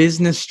a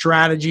business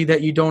strategy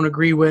that you don't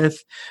agree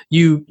with,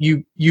 you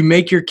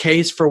make your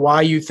case for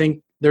why you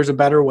think there's a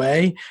better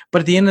way.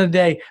 But at the end of the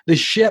day, the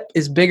ship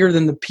is bigger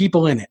than the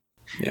people in it.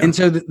 Yeah. And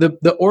so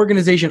the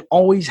organization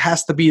always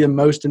has to be the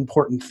most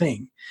important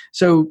thing.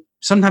 So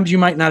sometimes you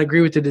might not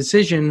agree with the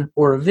decision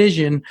or a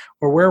vision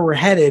or where we're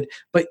headed,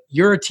 but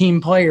you're a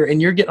team player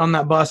and you're getting on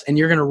that bus and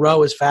you're going to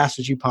row as fast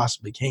as you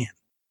possibly can.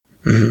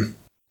 Mm-hmm.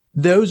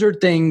 Those are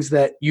things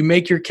that you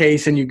make your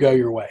case and you go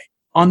your way.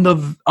 On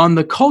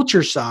the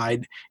culture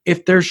side,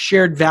 if there's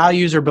shared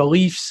values or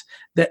beliefs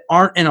that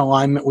aren't in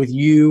alignment with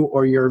you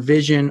or your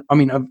vision,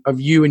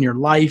 of you and your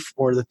life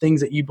or the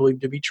things that you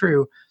believe to be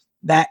true,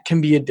 that can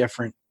be a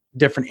different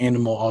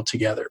animal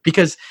altogether.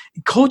 Because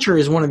culture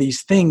is one of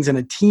these things in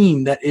a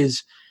team that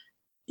is,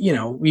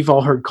 we've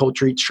all heard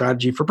culture eats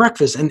strategy for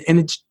breakfast, and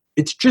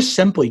it's just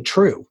simply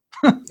true.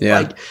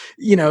 Yeah.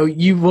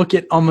 You look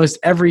at almost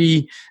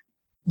every,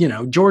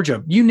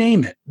 Georgia, you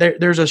name it.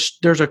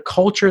 There's a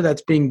culture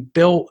that's being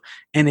built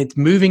and it's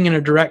moving in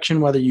a direction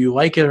whether you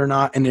like it or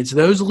not. And it's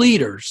those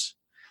leaders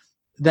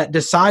that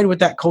decide what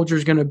that culture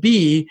is going to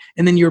be.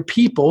 And then your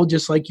people,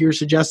 just like you're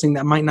suggesting,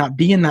 that might not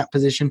be in that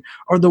position,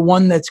 are the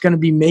one that's going to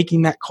be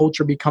making that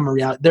culture become a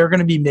reality. They're going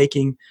to be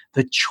making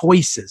the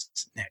choices,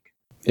 Nick.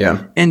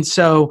 Yeah. And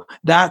so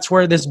that's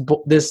where this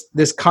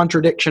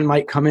contradiction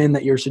might come in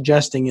that you're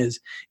suggesting is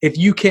if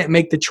you can't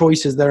make the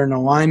choices that are in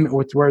alignment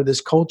with where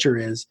this culture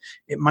is,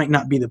 it might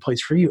not be the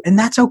place for you. And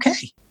that's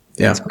okay.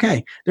 Yeah. It's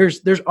okay.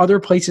 There's other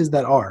places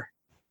that are.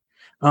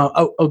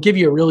 I'll give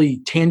you a really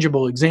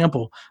tangible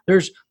example.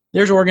 There's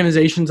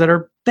organizations that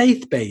are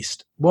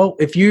faith-based. Well,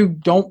 if you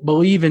don't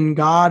believe in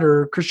God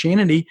or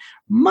Christianity,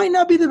 might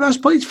not be the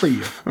best place for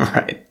you.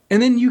 Right.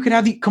 And then you could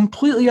have the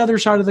completely other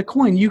side of the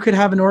coin. You could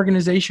have an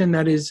organization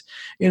that is,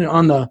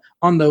 on the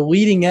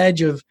leading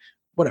edge of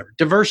whatever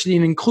diversity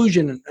and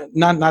inclusion.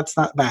 That's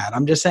not bad.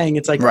 I'm just saying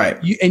it's like right.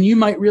 You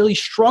might really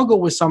struggle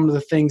with some of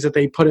the things that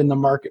they put in the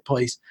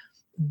marketplace.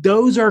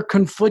 Those are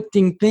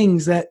conflicting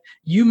things that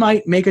you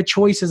might make a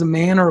choice as a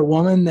man or a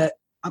woman that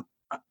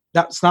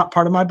that's not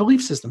part of my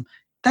belief system.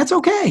 That's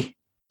okay.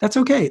 That's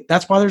okay.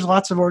 That's why there's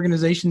lots of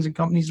organizations and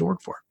companies to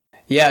work for.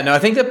 Yeah, no,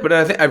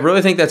 I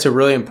really think that's a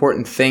really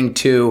important thing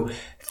to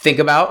think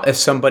about if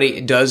somebody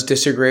does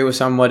disagree with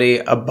somebody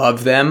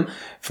above them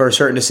for a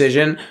certain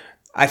decision.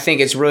 I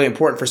think it's really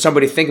important for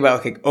somebody to think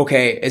about, like,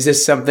 okay, is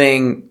this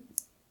something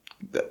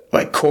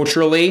like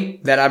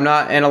culturally that I'm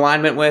not in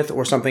alignment with,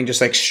 or something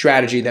just like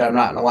strategy that I'm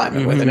not in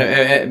alignment with?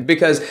 And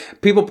because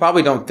people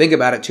probably don't think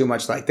about it too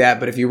much like that.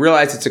 But if you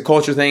realize it's a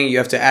culture thing, you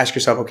have to ask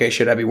yourself, okay,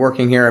 should I be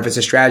working here? If it's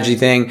a strategy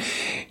thing,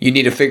 you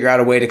need to figure out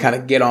a way to kind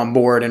of get on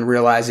board and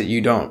realize that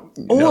you don't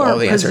know all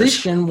the answers. Or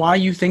position why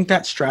you think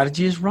that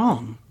strategy is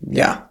wrong.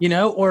 Yeah.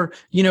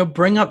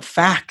 Bring up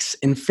facts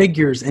and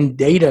figures and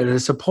data to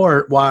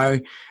support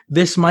why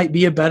this might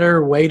be a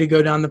better way to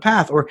go down the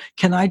path. Or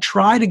can I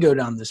try to go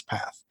down this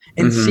path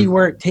and see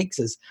where it takes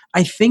us?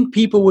 I think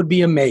people would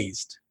be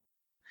amazed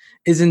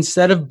is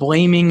instead of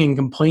blaming and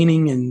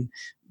complaining and,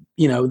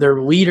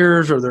 their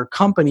leaders or their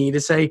company,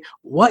 to say,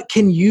 what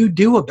can you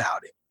do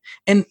about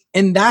it?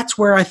 And that's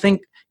where I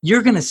think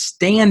you're going to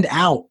stand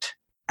out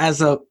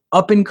as a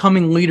up and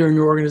coming leader in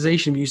your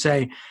organization. If you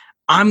say,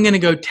 I'm going to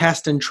go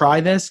test and try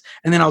this,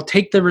 and then I'll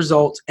take the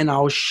results and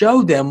I'll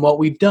show them what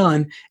we've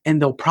done,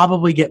 and they'll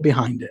probably get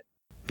behind it.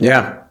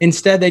 Yeah.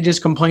 Instead, they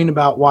just complain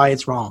about why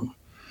it's wrong.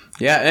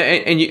 Yeah,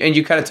 and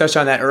you kind of touched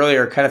on that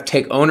earlier, kind of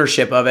take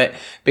ownership of it,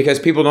 because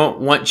people don't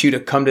want you to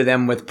come to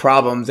them with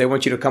problems. They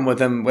want you to come with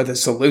them with a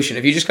solution.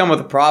 If you just come with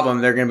a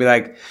problem, they're going to be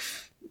like,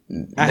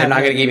 they're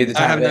not going to give you the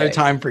time. I have no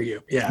time for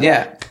you.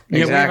 Yeah,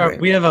 exactly.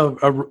 We have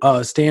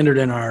a standard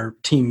in our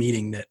team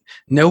meeting that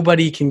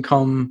nobody can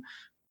come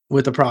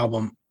with a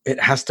problem. It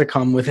has to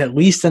come with at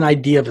least an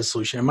idea of a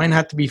solution. It might not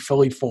have to be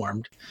fully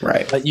formed,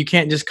 right? But you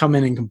can't just come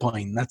in and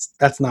complain.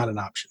 That's not an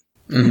option.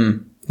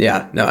 Mm-hmm.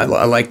 Yeah, no, I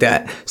like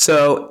that.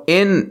 So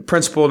in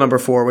principle number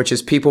 4, which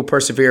is people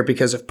persevere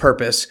because of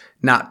purpose,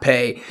 not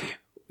pay,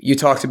 you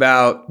talked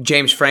about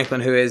James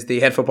Franklin, who is the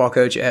head football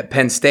coach at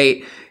Penn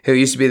State, who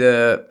used to be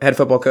the head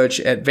football coach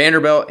at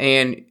Vanderbilt.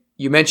 And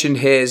you mentioned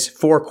his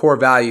 4 core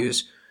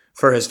values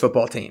for his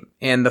football team.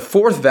 And the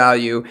 4th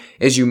value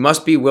is you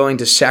must be willing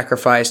to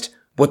sacrifice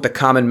what the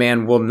common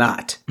man will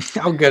not.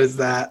 How good is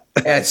that?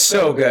 It's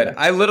so good.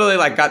 I literally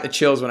got the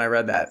chills when I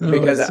read that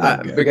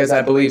because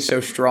I believe so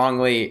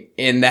strongly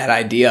in that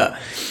idea.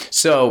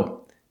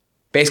 So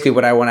basically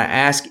what I want to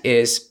ask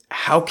is,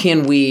 how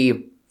can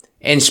we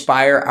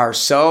inspire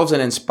ourselves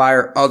and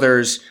inspire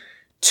others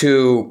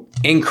to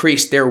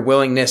increase their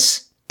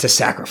willingness to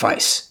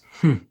sacrifice?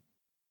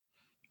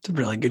 It's a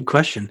really good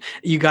question.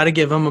 You got to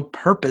give them a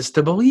purpose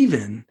to believe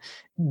in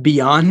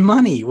beyond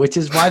money, which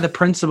is why the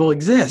principle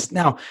exists.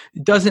 Now,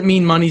 it doesn't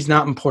mean money's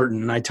not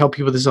important. And I tell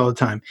people this all the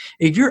time.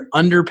 If you're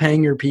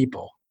underpaying your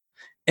people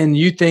and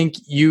you think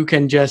you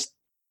can just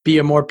be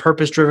a more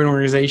purpose-driven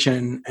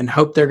organization and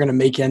hope they're going to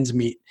make ends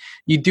meet,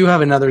 you do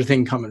have another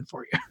thing coming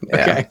for you.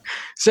 Yeah. Okay.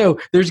 So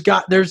there's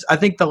I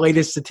think the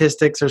latest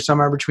statistics are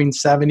somewhere between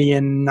 70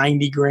 and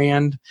 90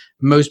 grand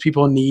most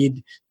people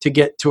need to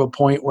get to a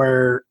point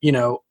where,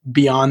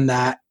 beyond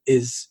that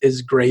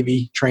is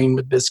gravy, train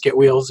with biscuit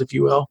wheels, if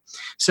you will.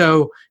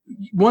 So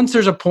once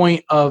there's a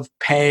point of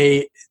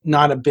pay,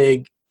 not a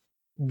big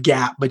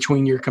gap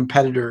between your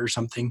competitor or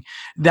something,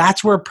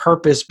 that's where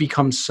purpose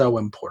becomes so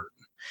important.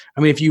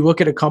 I mean, if you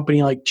look at a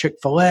company like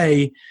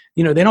Chick-fil-A,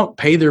 they don't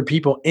pay their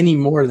people any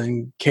more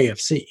than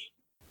KFC.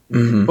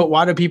 Mm-hmm. But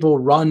why do people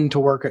run to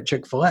work at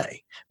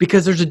Chick-fil-A?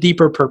 Because there's a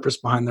deeper purpose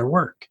behind their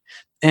work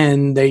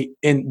than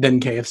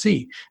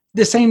KFC.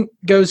 The same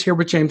goes here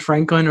with James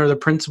Franklin, or the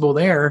principle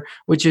there,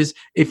 which is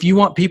if you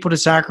want people to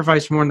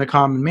sacrifice more than the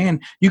common man,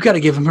 you got to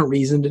give them a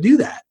reason to do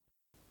that.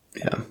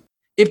 Yeah.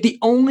 If the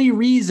only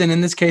reason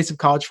in this case of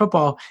college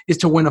football is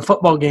to win a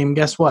football game,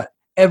 guess what?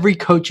 Every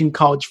coach in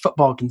college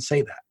football can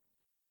say that.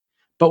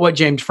 But what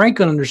James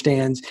Franklin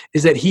understands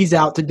is that he's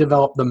out to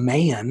develop the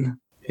man,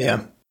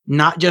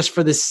 not just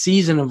for the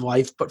season of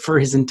life, but for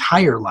his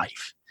entire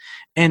life.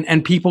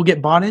 And people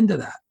get bought into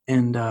that.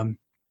 And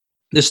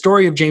the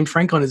story of James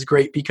Franklin is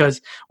great because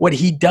what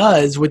he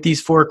does with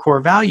these 4 core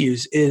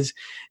values is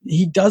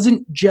he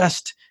doesn't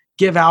just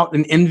give out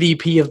an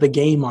MVP of the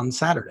game on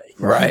Saturday.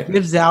 Right. He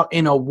gives out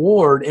an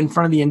award in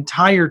front of the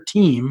entire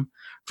team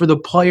for the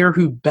player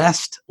who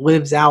best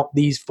lives out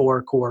these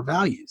 4 core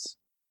values.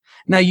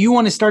 Now you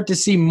want to start to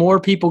see more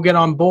people get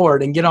on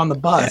board and get on the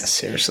bus. Yeah,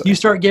 seriously. You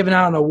start giving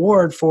out an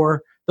award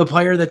for the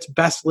player that's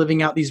best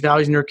living out these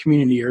values in their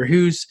community, or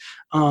who's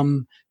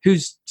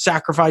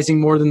sacrificing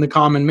more than the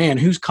common man,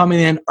 who's coming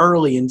in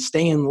early and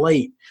staying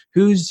late,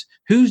 who's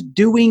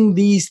doing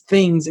these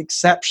things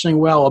exceptionally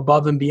well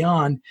above and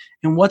beyond.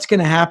 And what's going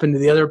to happen to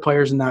the other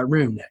players in that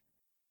room, Nick?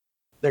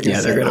 They're going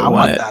to say, I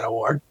want that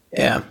award.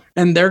 Yeah.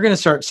 And they're going to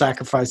start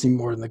sacrificing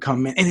more than the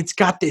common man. And it's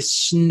got this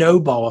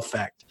snowball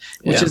effect,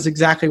 which is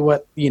exactly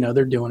what,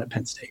 they're doing at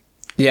Penn State.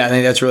 Yeah, I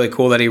think that's really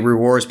cool that he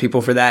rewards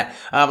people for that.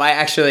 I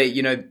actually,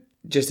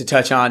 just to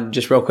touch on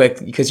just real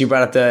quick, because you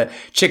brought up the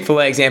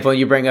Chick-fil-A example,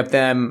 you bring up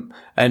them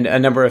a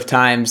number of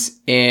times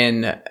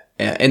in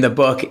the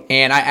book.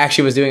 And I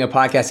actually was doing a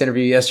podcast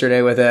interview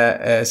yesterday with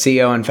a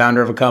CEO and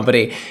founder of a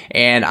company.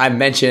 And I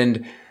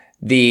mentioned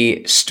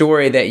the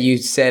story that you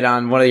said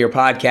on one of your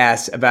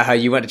podcasts about how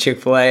you went to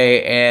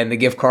Chick-fil-A and the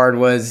gift card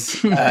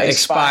was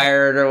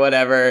expired or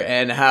whatever,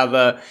 and how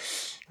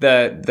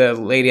the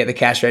lady at the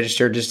cash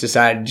register just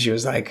decided, she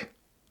was like,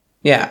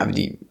 yeah,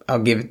 I'll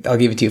give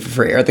it to you for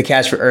free, or at the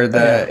cash,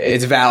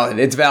 it's valid.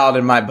 It's valid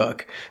in my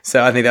book.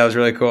 So I think that was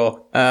really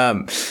cool.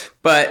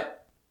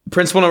 But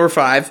principle number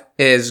 5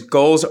 is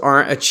goals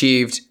aren't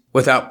achieved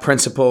without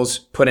principles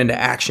put into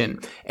action.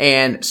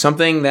 And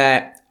something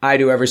that I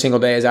do every single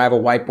day is I have a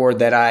whiteboard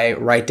that I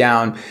write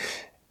down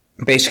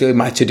basically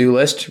my to-do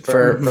list.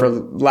 For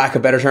lack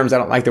of better terms, I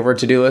don't like the word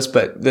to-do list,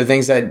 but the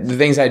things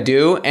I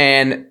do,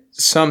 and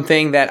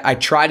something that I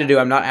try to do,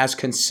 I'm not as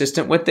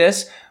consistent with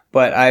this,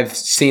 but I've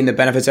seen the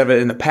benefits of it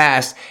in the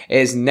past,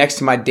 is next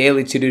to my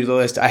daily to-do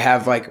list, I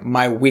have like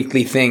my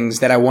weekly things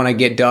that I want to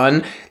get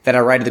done that I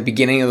write at the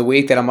beginning of the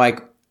week, that I'm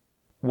like,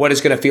 what is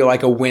going to feel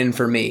like a win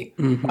for me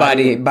by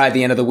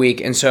the end of the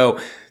week. And so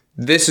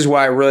this is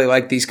why I really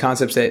like these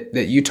concepts that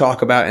you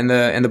talk about in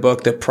the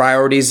book, the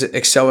priorities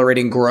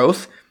accelerating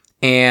growth,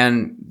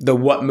 and the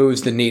what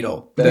moves the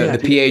needle, the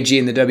PAG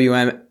and the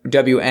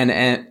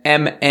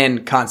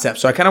WNMN concept.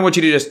 So I kind of want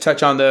you to just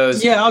touch on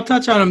those. Yeah, I'll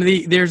touch on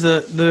them. There's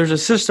a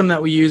system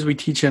that we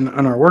teach in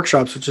our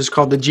workshops, which is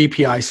called the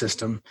GPI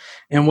system.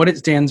 And what it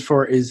stands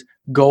for is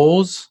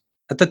goals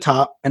at the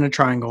top and a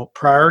triangle,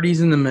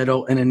 priorities in the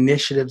middle, and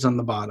initiatives on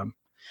the bottom.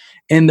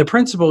 And the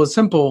principle is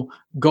simple.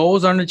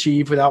 Goals aren't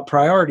achieved without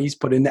priorities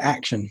put into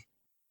action.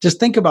 Just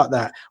think about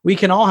that. We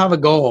can all have a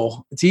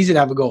goal. It's easy to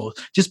have a goal.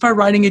 Just by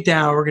writing it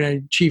down, we're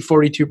going to achieve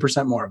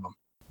 42% more of them.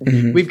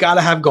 Mm-hmm. We've got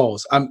to have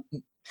goals. And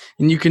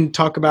you can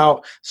talk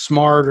about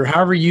SMART or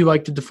however you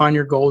like to define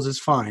your goals is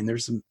fine.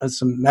 There's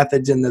some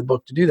methods in the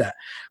book to do that.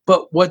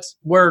 But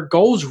where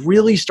goals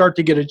really start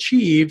to get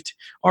achieved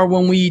are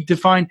when we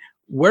define,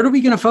 where are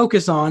we going to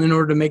focus on in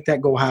order to make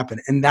that goal happen?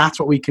 And that's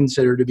what we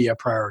consider to be a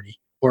priority,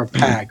 or a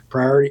PAG,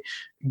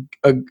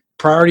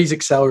 priorities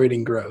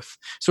accelerating growth.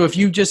 So if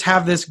you just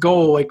have this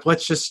goal, like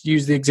let's just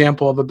use the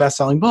example of a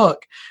best-selling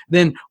book,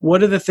 then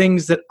what are the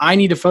things that I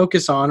need to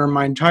focus on, or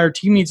my entire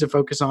team needs to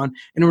focus on,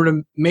 in order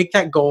to make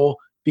that goal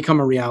become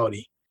a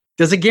reality?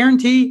 Does it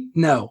guarantee?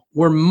 No.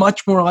 We're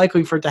much more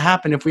likely for it to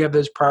happen if we have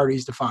those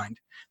priorities defined.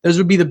 Those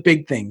would be the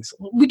big things.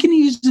 We can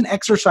use an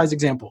exercise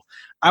example.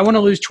 I want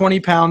to lose 20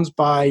 pounds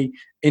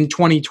in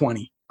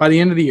 2020, by the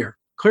end of the year.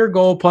 Clear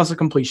goal plus a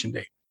completion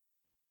date.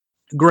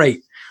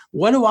 Great.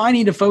 What do I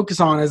need to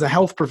focus on as a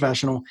health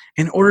professional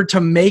in order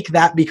to make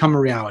that become a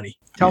reality?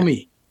 Tell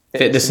me.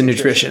 Fitness and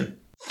nutrition.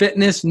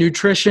 Fitness,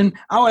 nutrition.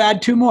 I would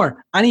add 2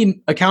 more. I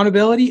need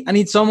accountability. I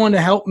need someone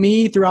to help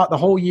me throughout the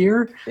whole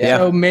year. Yeah.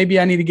 So maybe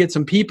I need to get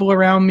some people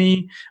around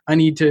me. I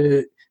need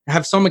to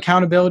have some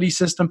accountability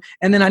system.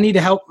 And then I need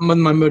to help with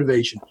my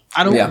motivation.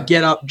 I don't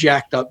get up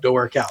jacked up to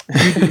work out.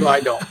 You do, I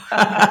don't.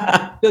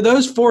 So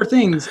those 4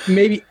 things,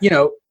 maybe,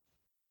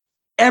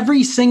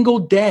 every single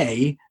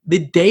day, the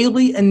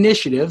daily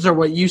initiatives, or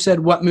what you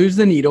said, what moves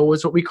the needle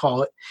was what we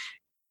call it.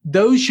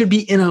 Those should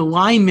be in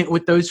alignment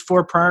with those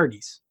 4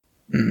 priorities.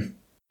 Mm.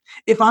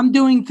 If I'm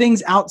doing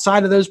things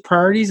outside of those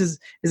priorities, is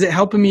it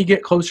helping me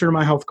get closer to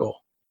my health goal?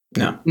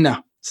 No,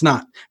 it's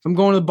not. If I'm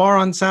going to the bar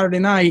on Saturday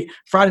night,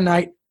 Friday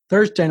night,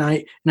 Thursday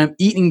night, and I'm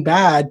eating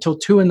bad till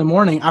 2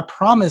 a.m, I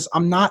promise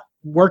I'm not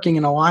working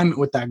in alignment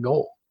with that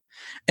goal.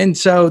 And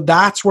so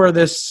that's where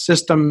this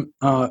system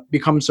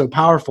becomes so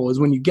powerful, is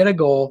when you get a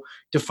goal,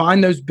 define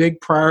those big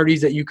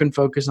priorities that you can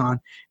focus on,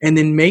 and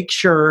then make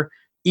sure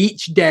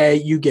each day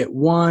you get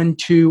 1,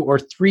 2, or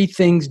 3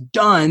 things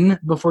done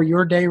before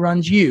your day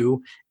runs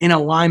you in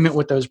alignment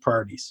with those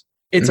priorities.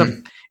 It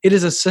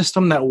is a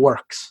system that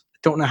works. I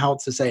don't know how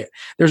else to say it.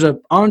 There's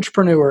an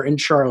entrepreneur in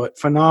Charlotte,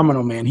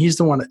 phenomenal man. He's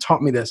the one that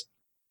taught me this.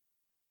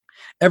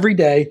 Every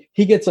day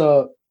he gets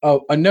a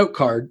note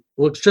card,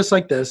 looks just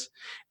like this,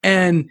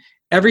 and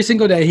every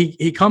single day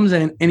he comes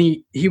in and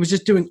he was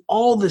just doing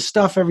all this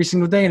stuff every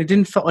single day, and it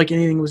didn't feel like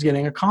anything was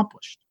getting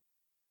accomplished.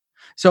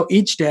 So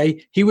each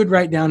day he would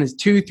write down his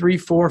 2, 3,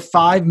 4,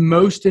 5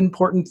 most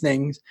important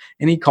things,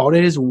 and he called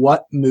it his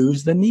what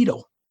moves the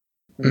needle.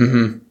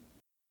 Mm-hmm.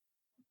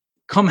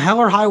 Come hell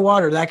or high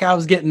water, that guy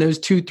was getting those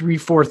 2, 3,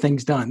 4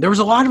 things done. There was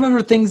a lot of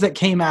other things that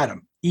came at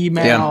him.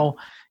 Email,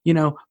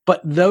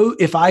 but though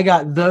if I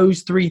got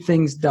those 3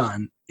 things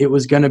done, it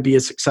was going to be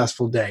a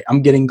successful day.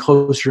 I'm getting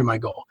closer to my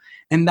goal.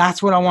 And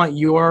that's what I want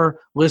your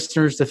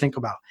listeners to think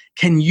about.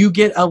 Can you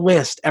get a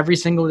list every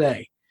single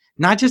day?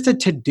 Not just a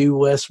to-do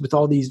list with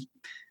all these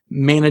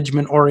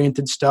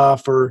management-oriented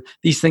stuff or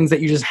these things that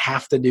you just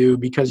have to do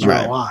because you're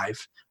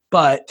alive,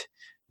 but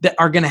that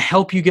are going to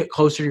help you get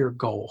closer to your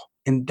goal.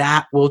 And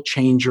that will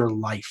change your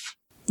life.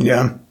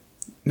 Yeah.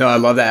 No, I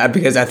love that,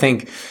 because I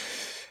think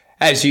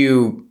as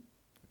you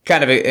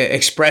kind of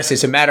express,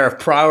 it's a matter of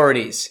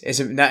priorities.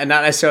 It's not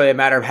necessarily a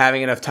matter of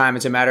having enough time.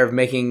 It's a matter of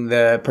making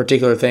the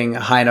particular thing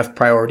a high enough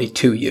priority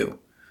to you.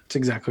 That's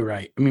exactly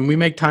right. I mean, we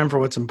make time for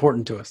what's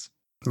important to us.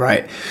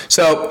 Right.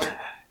 So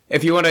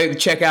if you want to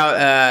check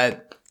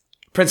out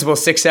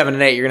Principles 6, 7,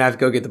 and 8, you're going to have to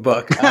go get the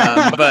book.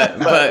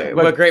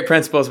 But great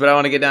principles. But I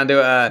want to get down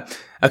to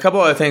a couple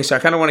other things. So I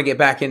kind of want to get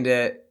back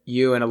into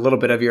you and a little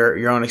bit of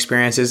your own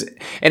experiences.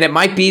 And it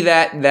might be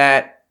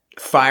that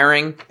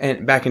firing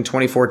back in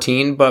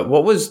 2014, but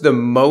what was the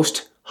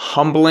most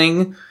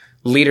humbling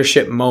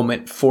leadership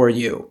moment for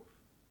you?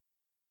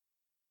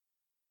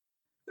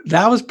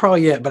 That was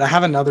probably it, but I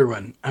have another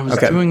one. I was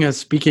doing a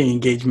speaking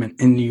engagement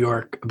in New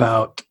York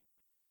about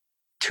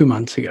 2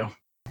 months ago.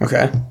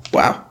 Okay.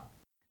 Wow.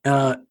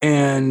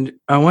 And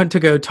I went to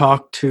go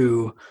talk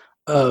to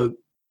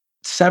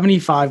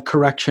 75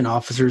 correction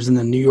officers in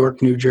the New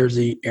York, New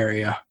Jersey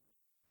area,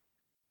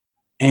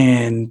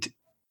 and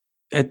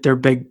at their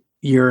big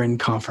year-end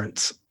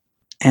conference.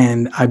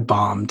 And I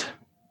bombed.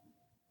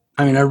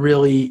 I mean, I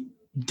really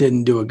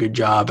didn't do a good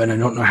job, and I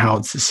don't know how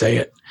else to say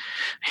it.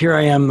 Here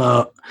I am,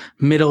 a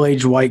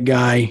middle-aged white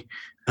guy,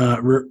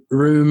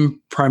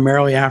 room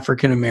primarily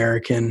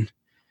African-American,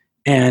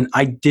 and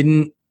I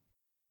didn't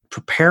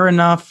prepare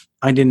enough.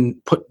 I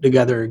didn't put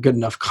together good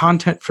enough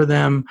content for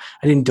them.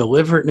 I didn't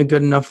deliver it in a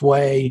good enough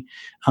way.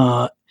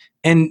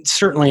 And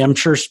certainly I'm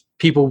sure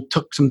people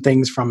took some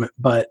things from it,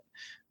 but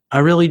I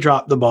really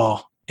dropped the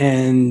ball.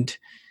 And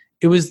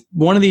it was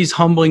one of these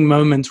humbling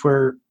moments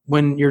where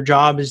when your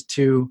job is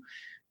to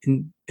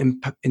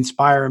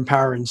inspire,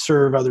 empower, and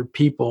serve other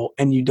people,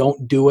 and you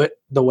don't do it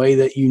the way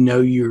that you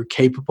know you're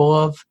capable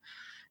of,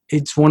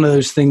 it's one of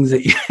those things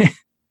that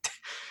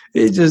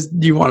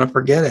you want to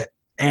forget it.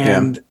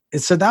 And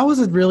so that was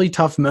a really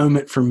tough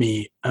moment for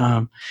me.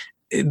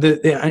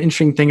 The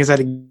interesting thing is I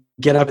had to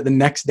get up the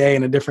next day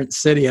in a different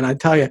city. And I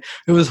tell you,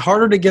 it was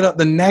harder to get up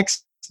the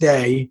next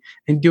day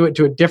and do it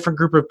to a different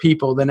group of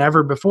people than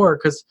ever before,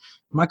 because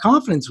my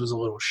confidence was a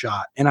little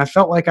shot and I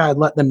felt like I had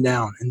let them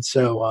down. And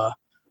so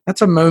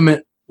that's a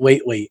moment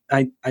lately.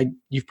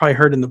 You've probably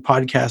heard in the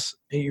podcast,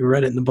 you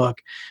read it in the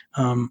book,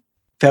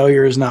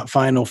 failure is not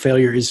final,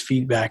 failure is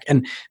feedback.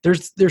 And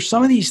there's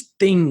some of these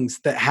things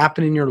that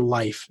happen in your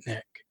life,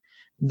 Nick,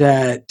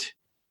 that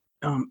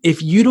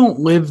if you don't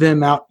live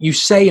them out, you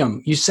say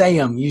them,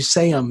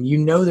 you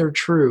know they're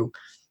true.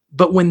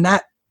 But when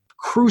that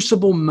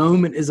crucible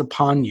moment is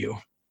upon you,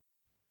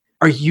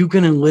 are you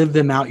going to live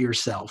them out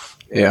yourself?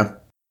 Yeah.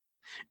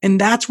 And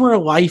that's where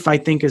life, I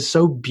think, is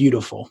so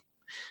beautiful.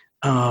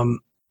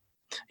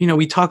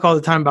 We talk all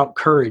the time about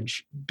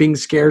courage, being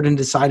scared and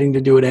deciding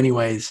to do it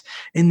anyways.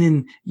 And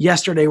then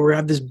yesterday we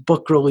had this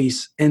book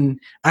release and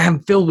I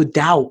am filled with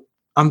doubt.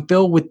 I'm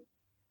filled with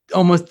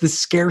almost the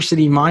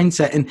scarcity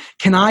mindset. And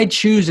can I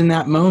choose in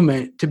that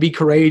moment to be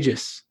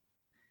courageous?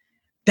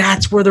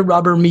 That's where the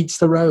rubber meets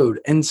the road.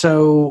 And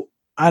so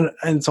and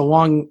it's a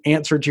long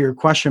answer to your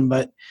question,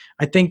 but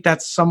I think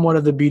that's somewhat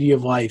of the beauty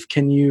of life.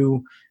 Can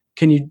you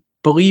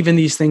believe in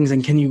these things,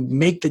 and can you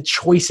make the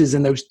choices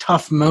in those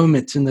tough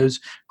moments, in those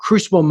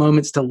crucible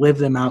moments, to live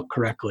them out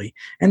correctly?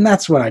 And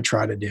that's what I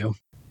try to do.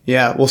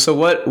 Yeah. Well, so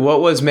what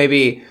was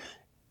maybe,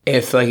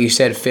 if like you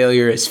said,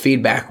 failure is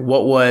feedback,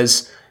 what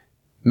was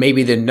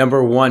maybe the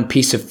number one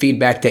piece of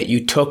feedback that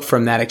you took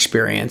from that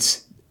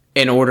experience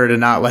in order to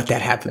not let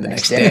that happen the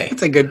next day?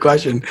 That's a good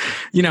question.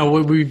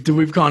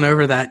 We've gone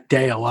over that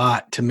day a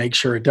lot to make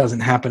sure it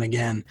doesn't happen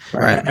again.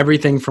 Right.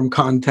 Everything from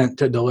content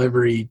to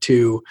delivery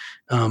to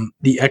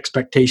the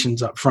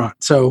expectations up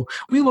front. So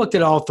we looked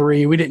at all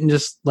three. We didn't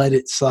just let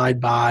it slide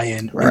by.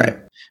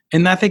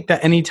 And I think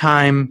that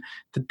anytime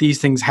that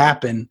these things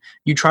happen,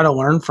 you try to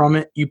learn from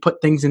it. You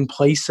put things in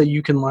place so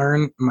you can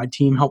learn. My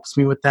team helps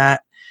me with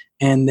that.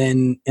 And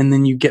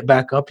then you get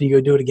back up and you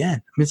go do it again.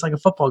 I mean, it's like a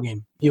football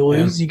game. You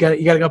lose, you got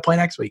to go play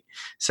next week.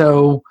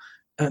 So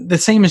the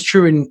same is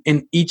true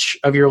in each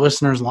of your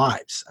listeners'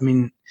 lives. I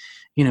mean,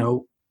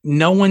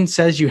 no one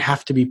says you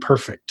have to be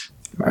perfect.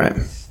 Right.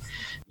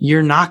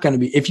 You're not going to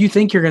be. If you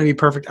think you're going to be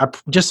perfect,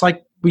 just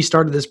like we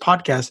started this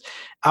podcast,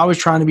 I was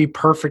trying to be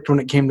perfect when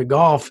it came to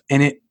golf,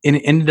 and it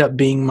ended up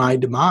being my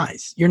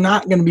demise. You're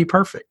not going to be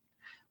perfect.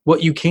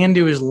 What you can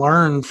do is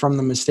learn from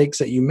the mistakes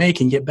that you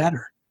make and get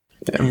better.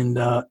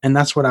 Yeah. And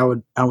that's what I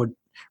would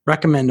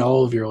recommend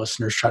all of your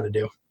listeners try to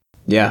do.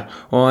 Yeah.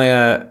 Only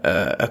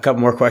a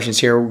couple more questions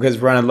here because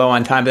we're running low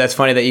on time. But that's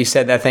funny that you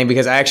said that thing,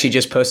 because I actually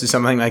just posted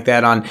something like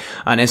that on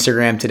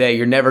Instagram today.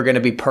 You're never going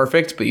to be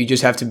perfect, but you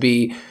just have to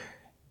be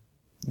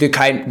the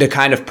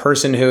kind of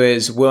person who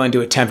is willing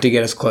to attempt to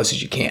get as close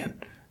as you can.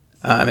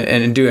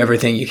 and do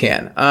everything you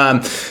can.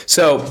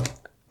 So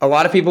a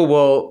lot of people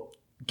will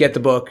get the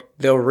book,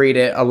 they'll read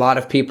it. A lot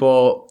of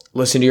people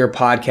listen to your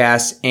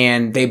podcast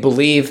and they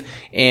believe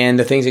in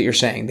the things that you're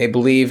saying. They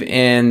believe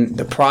in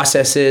the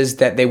processes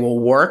that they will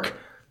work,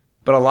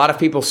 but a lot of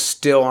people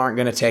still aren't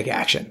going to take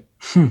action.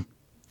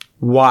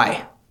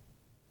 Why?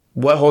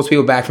 What holds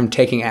people back from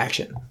taking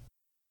action?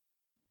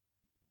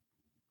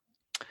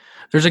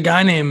 There's a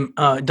guy named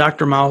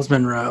Dr. Miles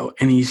Monroe,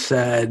 and he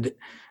said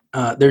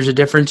there's a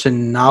difference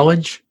in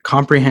knowledge,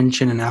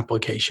 comprehension, and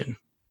application.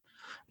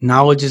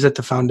 Knowledge is at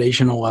the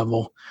foundational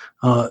level.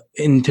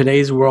 In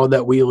today's world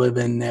that we live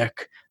in,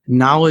 Nick,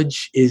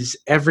 knowledge is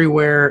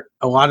everywhere.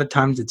 A lot of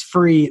times it's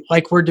free,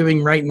 like we're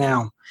doing right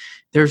now.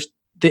 The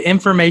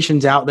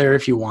information's out there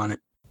if you want it.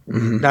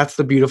 Mm-hmm. That's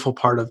the beautiful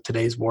part of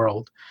today's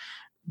world.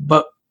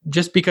 But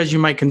just because you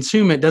might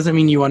consume it doesn't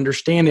mean you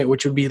understand it,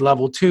 which would be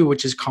level 2,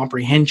 which is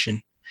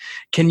comprehension.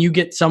 Can you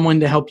get someone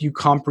to help you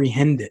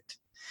comprehend it?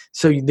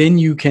 So then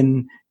you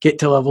can get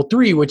to level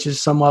 3, which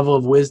is some level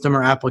of wisdom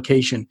or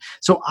application.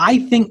 So I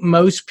think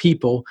most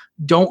people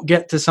don't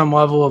get to some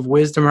level of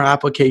wisdom or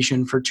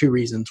application for 2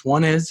 reasons.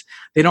 One is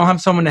they don't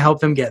have someone to help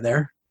them get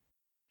there.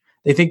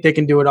 They think they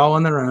can do it all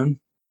on their own.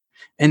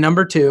 And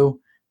number 2,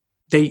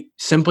 they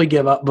simply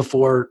give up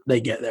before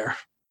they get there.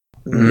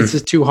 This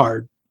is too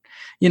hard.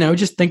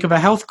 Just think of a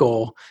health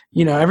goal.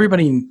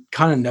 Everybody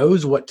kind of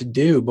knows what to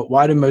do, but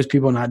why do most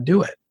people not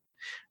do it?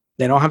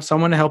 They don't have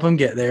someone to help them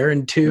get there.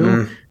 And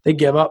 2, they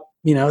give up.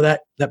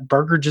 That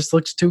burger just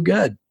looks too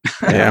good.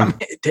 Yeah.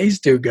 It tastes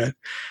too good.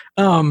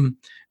 And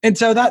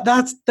so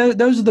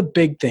those are the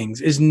big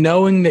things, is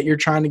knowing that you're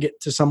trying to get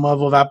to some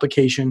level of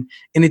application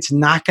and it's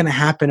not going to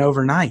happen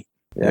overnight.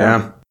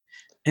 Yeah.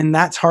 And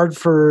that's hard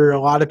for a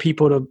lot of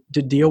people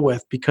to deal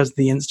with because of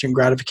the instant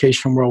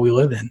gratification world we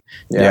live in.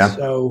 Yeah.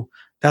 So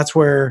that's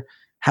where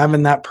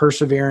having that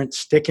perseverance,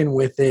 sticking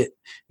with it,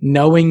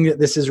 knowing that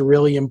this is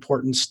really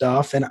important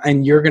stuff,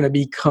 and you're going to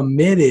be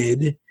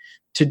committed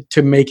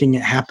to making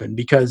it happen.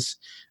 Because,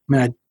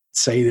 I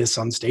say this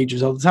on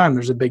stages all the time,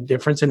 there's a big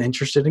difference in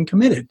interested and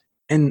committed.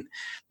 And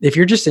if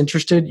you're just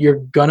interested, you're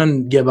going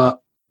to give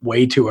up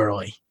way too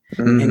early.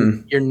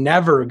 And you're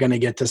never going to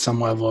get to some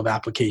level of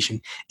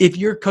application if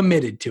you're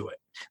committed to it.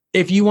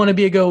 If you want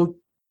to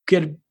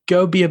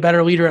go be a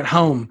better leader at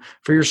home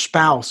for your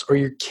spouse or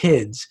your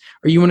kids,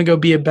 or you want to go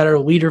be a better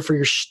leader for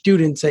your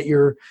students at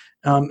your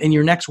in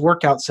your next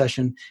workout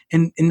session,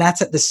 and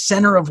that's at the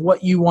center of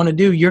what you want to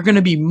do, you're going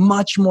to be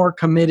much more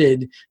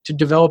committed to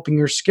developing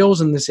your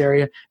skills in this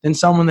area than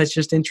someone that's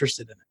just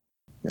interested in it.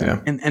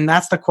 Yeah. And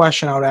that's the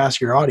question I would ask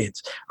your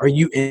audience. Are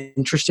you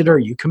interested or are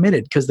you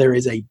committed? Because there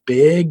is a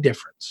big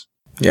difference.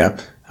 Yeah.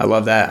 I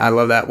love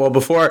that. Well,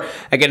 before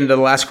I get into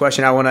the last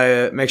question, I want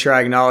to make sure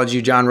I acknowledge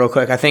you, John, real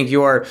quick. I think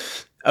your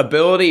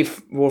ability,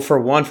 for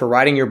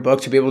writing your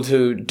book, to be able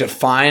to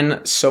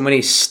define so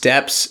many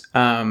steps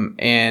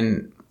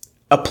and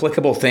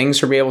applicable things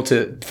for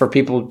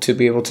people to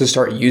be able to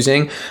start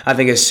using, I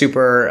think is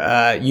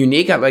super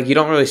unique. Like, you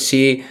don't really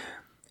see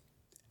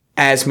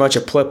as much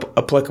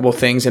applicable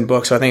things in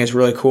books. So I think it's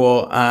really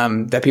cool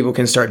that people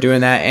can start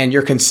doing that. And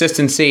your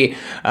consistency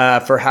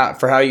for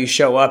how you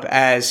show up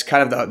as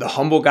kind of the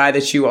humble guy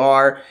that you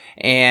are.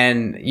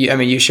 And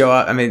you show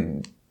up,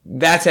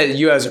 that's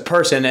you as a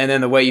person, and then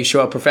the way you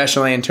show up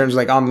professionally in terms of,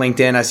 like, on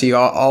LinkedIn, I see you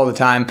all the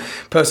time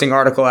posting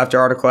article after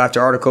article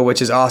after article,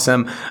 which is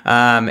awesome.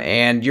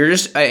 And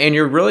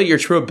you're really your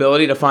true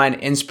ability to find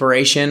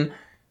inspiration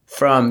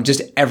from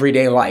just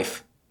everyday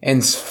life.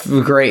 And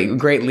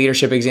great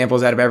leadership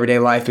examples out of everyday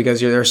life, because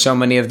there are so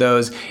many of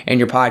those in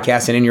your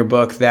podcast and in your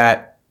book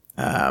that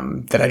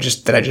I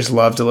just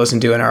love to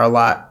listen to, and are a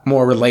lot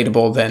more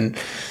relatable than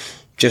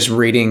just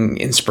reading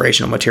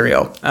inspirational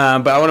material.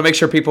 But I want to make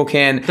sure people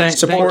can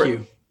support.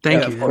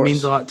 Thank you. That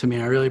means a lot to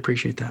me. I really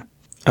appreciate that.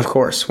 Of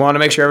course. Want to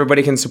make sure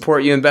everybody can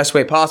support you in the best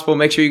way possible.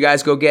 Make sure you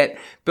guys go get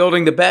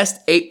Building the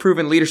Best, 8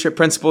 Proven Leadership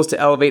Principles to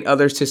Elevate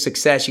Others to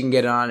Success. You can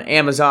get it on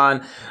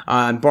Amazon,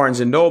 on Barnes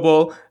 &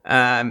 Noble.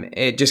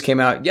 It just came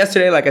out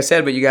yesterday, like I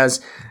said, but you guys,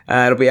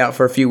 it'll be out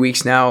for a few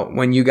weeks now.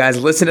 When you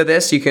guys listen to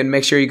this, you can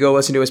make sure you go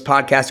listen to his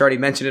podcast. I already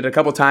mentioned it a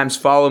couple times.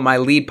 Follow my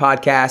lead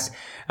podcast.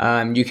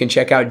 You can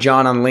check out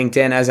John on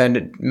LinkedIn. As I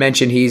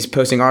mentioned, he's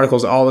posting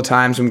articles all the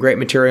time, some great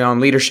material on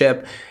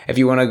leadership. If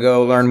you want to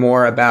go learn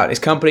more about his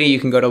company, you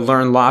can go to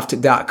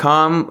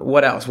learnloft.com.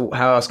 What else?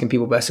 How else can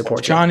people best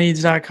support you?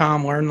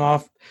 JohnEads.com,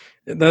 LearnLoft.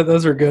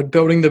 Those are good.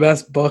 Building the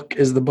Best book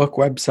is the book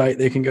website.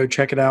 They can go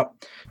check it out.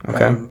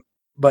 Okay.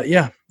 But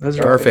yeah, those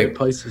are perfect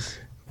places.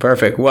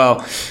 Perfect.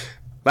 Well,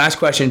 last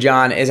question,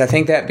 John, is I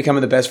think that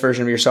becoming the best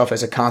version of yourself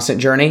is a constant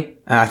journey.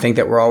 I think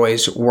that we're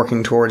always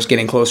working towards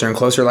getting closer and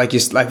closer. Like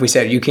we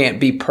said, you can't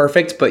be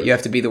perfect, but you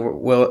have to be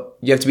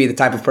the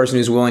type of person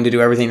who's willing to do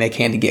everything they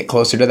can to get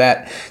closer to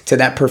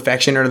that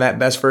perfection or to that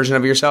best version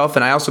of yourself.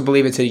 And I also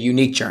believe it's a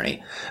unique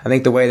journey. I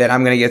think the way that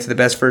I'm going to get to the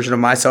best version of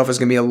myself is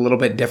going to be a little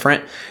bit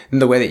different than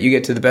the way that you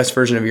get to the best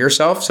version of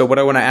yourself. So what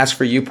I want to ask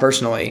for you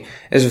personally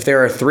is if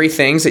there are 3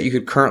 things that you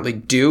could currently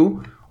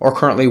do or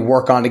currently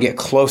work on to get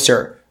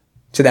closer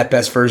to that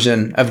best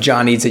version of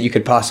John Eads that you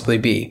could possibly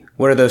be?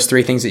 What are those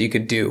 3 things that you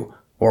could do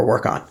or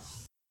work on?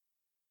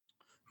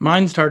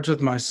 Mine starts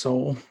with my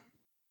soul.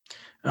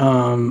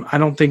 I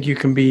don't think you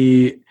can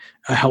be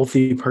a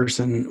healthy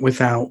person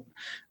without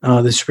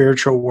the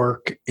spiritual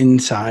work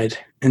inside.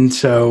 And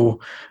so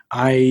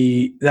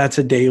that's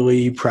a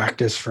daily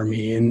practice for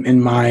me.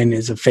 And mine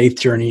is a faith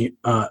journey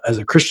as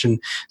a Christian.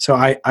 So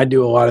I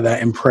do a lot of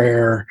that in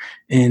prayer,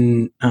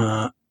 in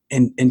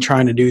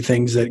trying to do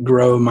things that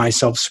grow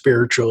myself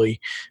spiritually,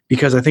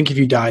 because I think if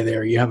you die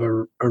there, you have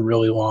a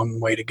really long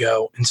way to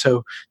go. And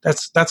so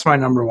that's my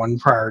number one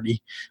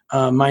priority.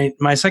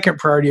 My second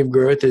priority of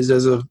growth is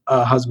as a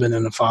husband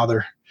and a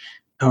father.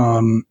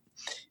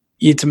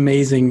 It's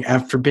amazing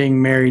after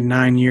being married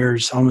 9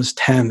 years, almost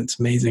 10. It's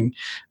amazing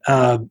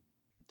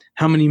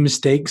how many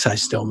mistakes I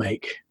still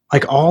make,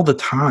 like all the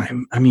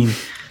time. I mean,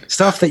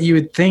 stuff that you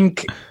would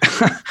think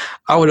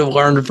I would have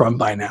learned from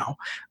by now.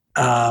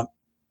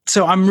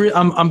 So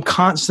I'm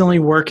constantly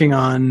working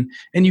on,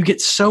 and you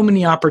get so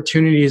many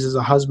opportunities as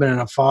a husband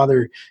and a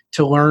father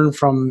to learn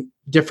from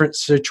different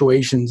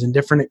situations and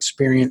different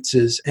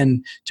experiences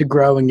and to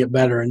grow and get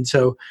better. And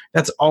so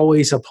that's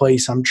always a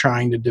place I'm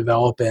trying to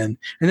develop in.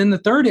 And then the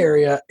third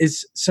area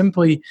is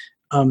simply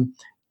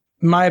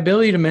my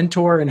ability to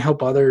mentor and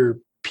help other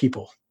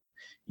people.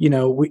 You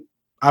know,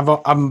 I'm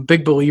a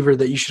big believer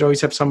that you should always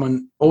have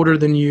someone older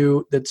than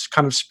you that's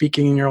kind of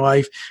speaking in your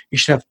life. You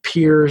should have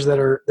peers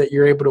that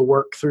you're able to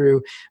work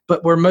through.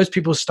 But where most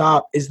people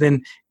stop is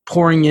then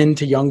pouring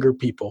into younger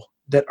people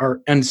that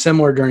are on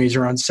similar journeys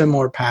or on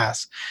similar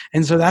paths.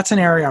 And so that's an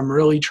area I'm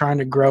really trying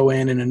to grow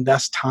in and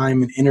invest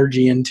time and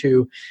energy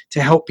into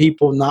to help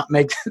people not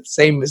make the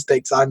same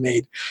mistakes I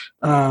made.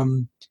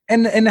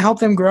 And help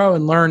them grow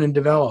and learn and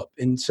develop.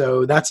 And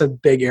so that's a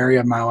big area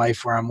of my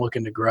life where I'm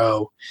looking to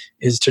grow,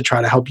 is to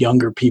try to help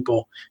younger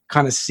people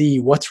kind of see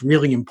what's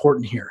really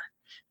important here.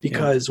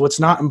 Because what's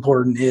not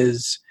important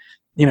is,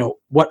 you know,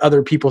 what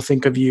other people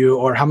think of you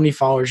or how many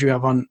followers you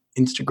have on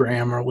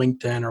Instagram or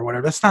LinkedIn or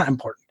whatever. That's not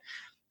important.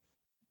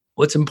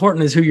 What's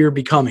important is who you're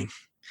becoming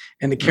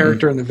and the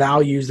character and the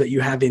values that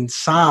you have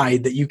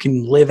inside that you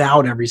can live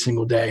out every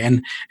single day.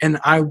 And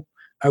I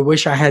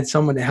wish I had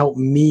someone to help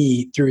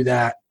me through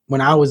that when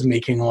I was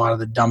making a lot of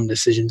the dumb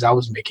decisions I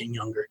was making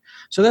younger.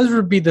 So those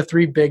would be the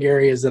 3 big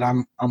areas that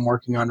I'm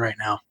working on right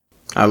now.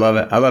 I love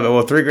it.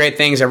 Well, 3 great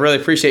things. I really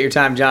appreciate your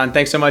time, John.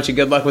 Thanks so much and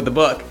good luck with the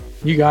book.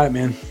 You got it,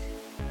 man.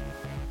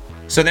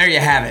 So there you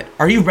have it.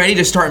 Are you ready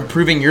to start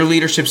improving your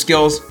leadership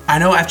skills? I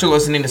know after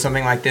listening to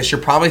something like this, you're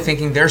probably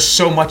thinking there's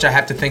so much I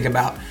have to think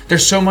about.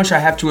 There's so much I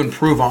have to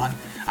improve on.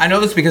 I know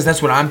this because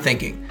that's what I'm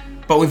thinking.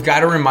 But we've got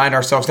to remind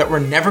ourselves that we're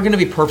never going to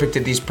be perfect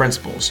at these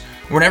principles.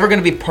 We're never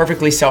going to be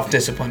perfectly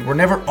self-disciplined. We're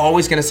never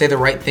always going to say the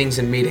right things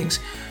in meetings.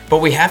 But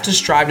we have to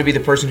strive to be the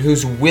person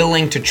who's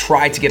willing to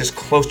try to get as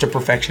close to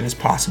perfection as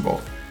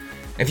possible.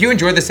 If you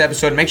enjoyed this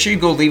episode, make sure you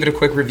go leave it a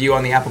quick review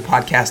on the Apple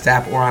Podcast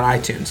app or on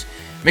iTunes.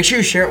 Make sure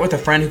you share it with a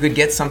friend who could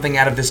get something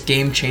out of this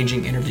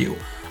game-changing interview.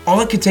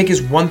 All it could take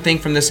is one thing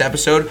from this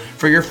episode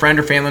for your friend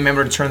or family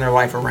member to turn their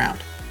life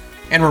around.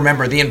 And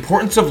remember, the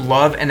importance of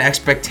love and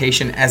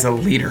expectation as a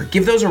leader.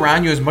 Give those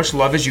around you as much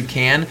love as you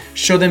can.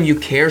 Show them you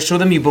care. Show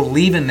them you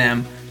believe in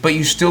them. But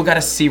you still got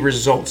to see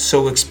results.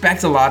 So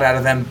expect a lot out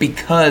of them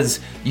because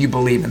you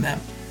believe in them.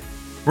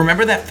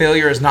 Remember that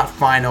failure is not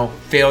final.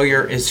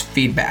 Failure is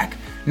feedback.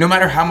 No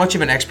matter how much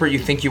of an expert you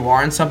think you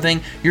are in something,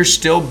 you're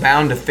still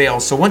bound to fail.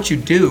 So once you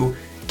do,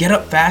 get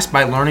up fast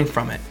by learning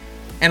from it.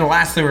 And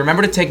lastly,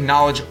 remember to take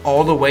knowledge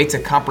all the way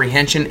to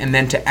comprehension and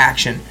then to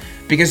action.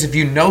 Because if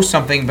you know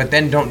something but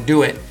then don't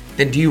do it,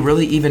 then do you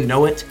really even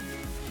know it?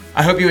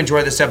 I hope you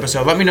enjoyed this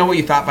episode. Let me know what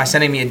you thought by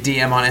sending me a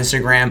DM on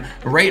Instagram.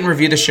 Rate and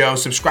review the show.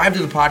 Subscribe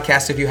to the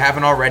podcast if you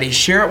haven't already.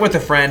 Share it with a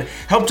friend.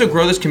 Help to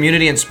grow this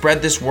community and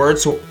spread this word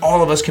so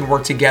all of us can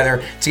work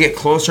together to get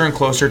closer and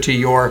closer to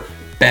your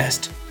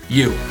best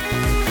you.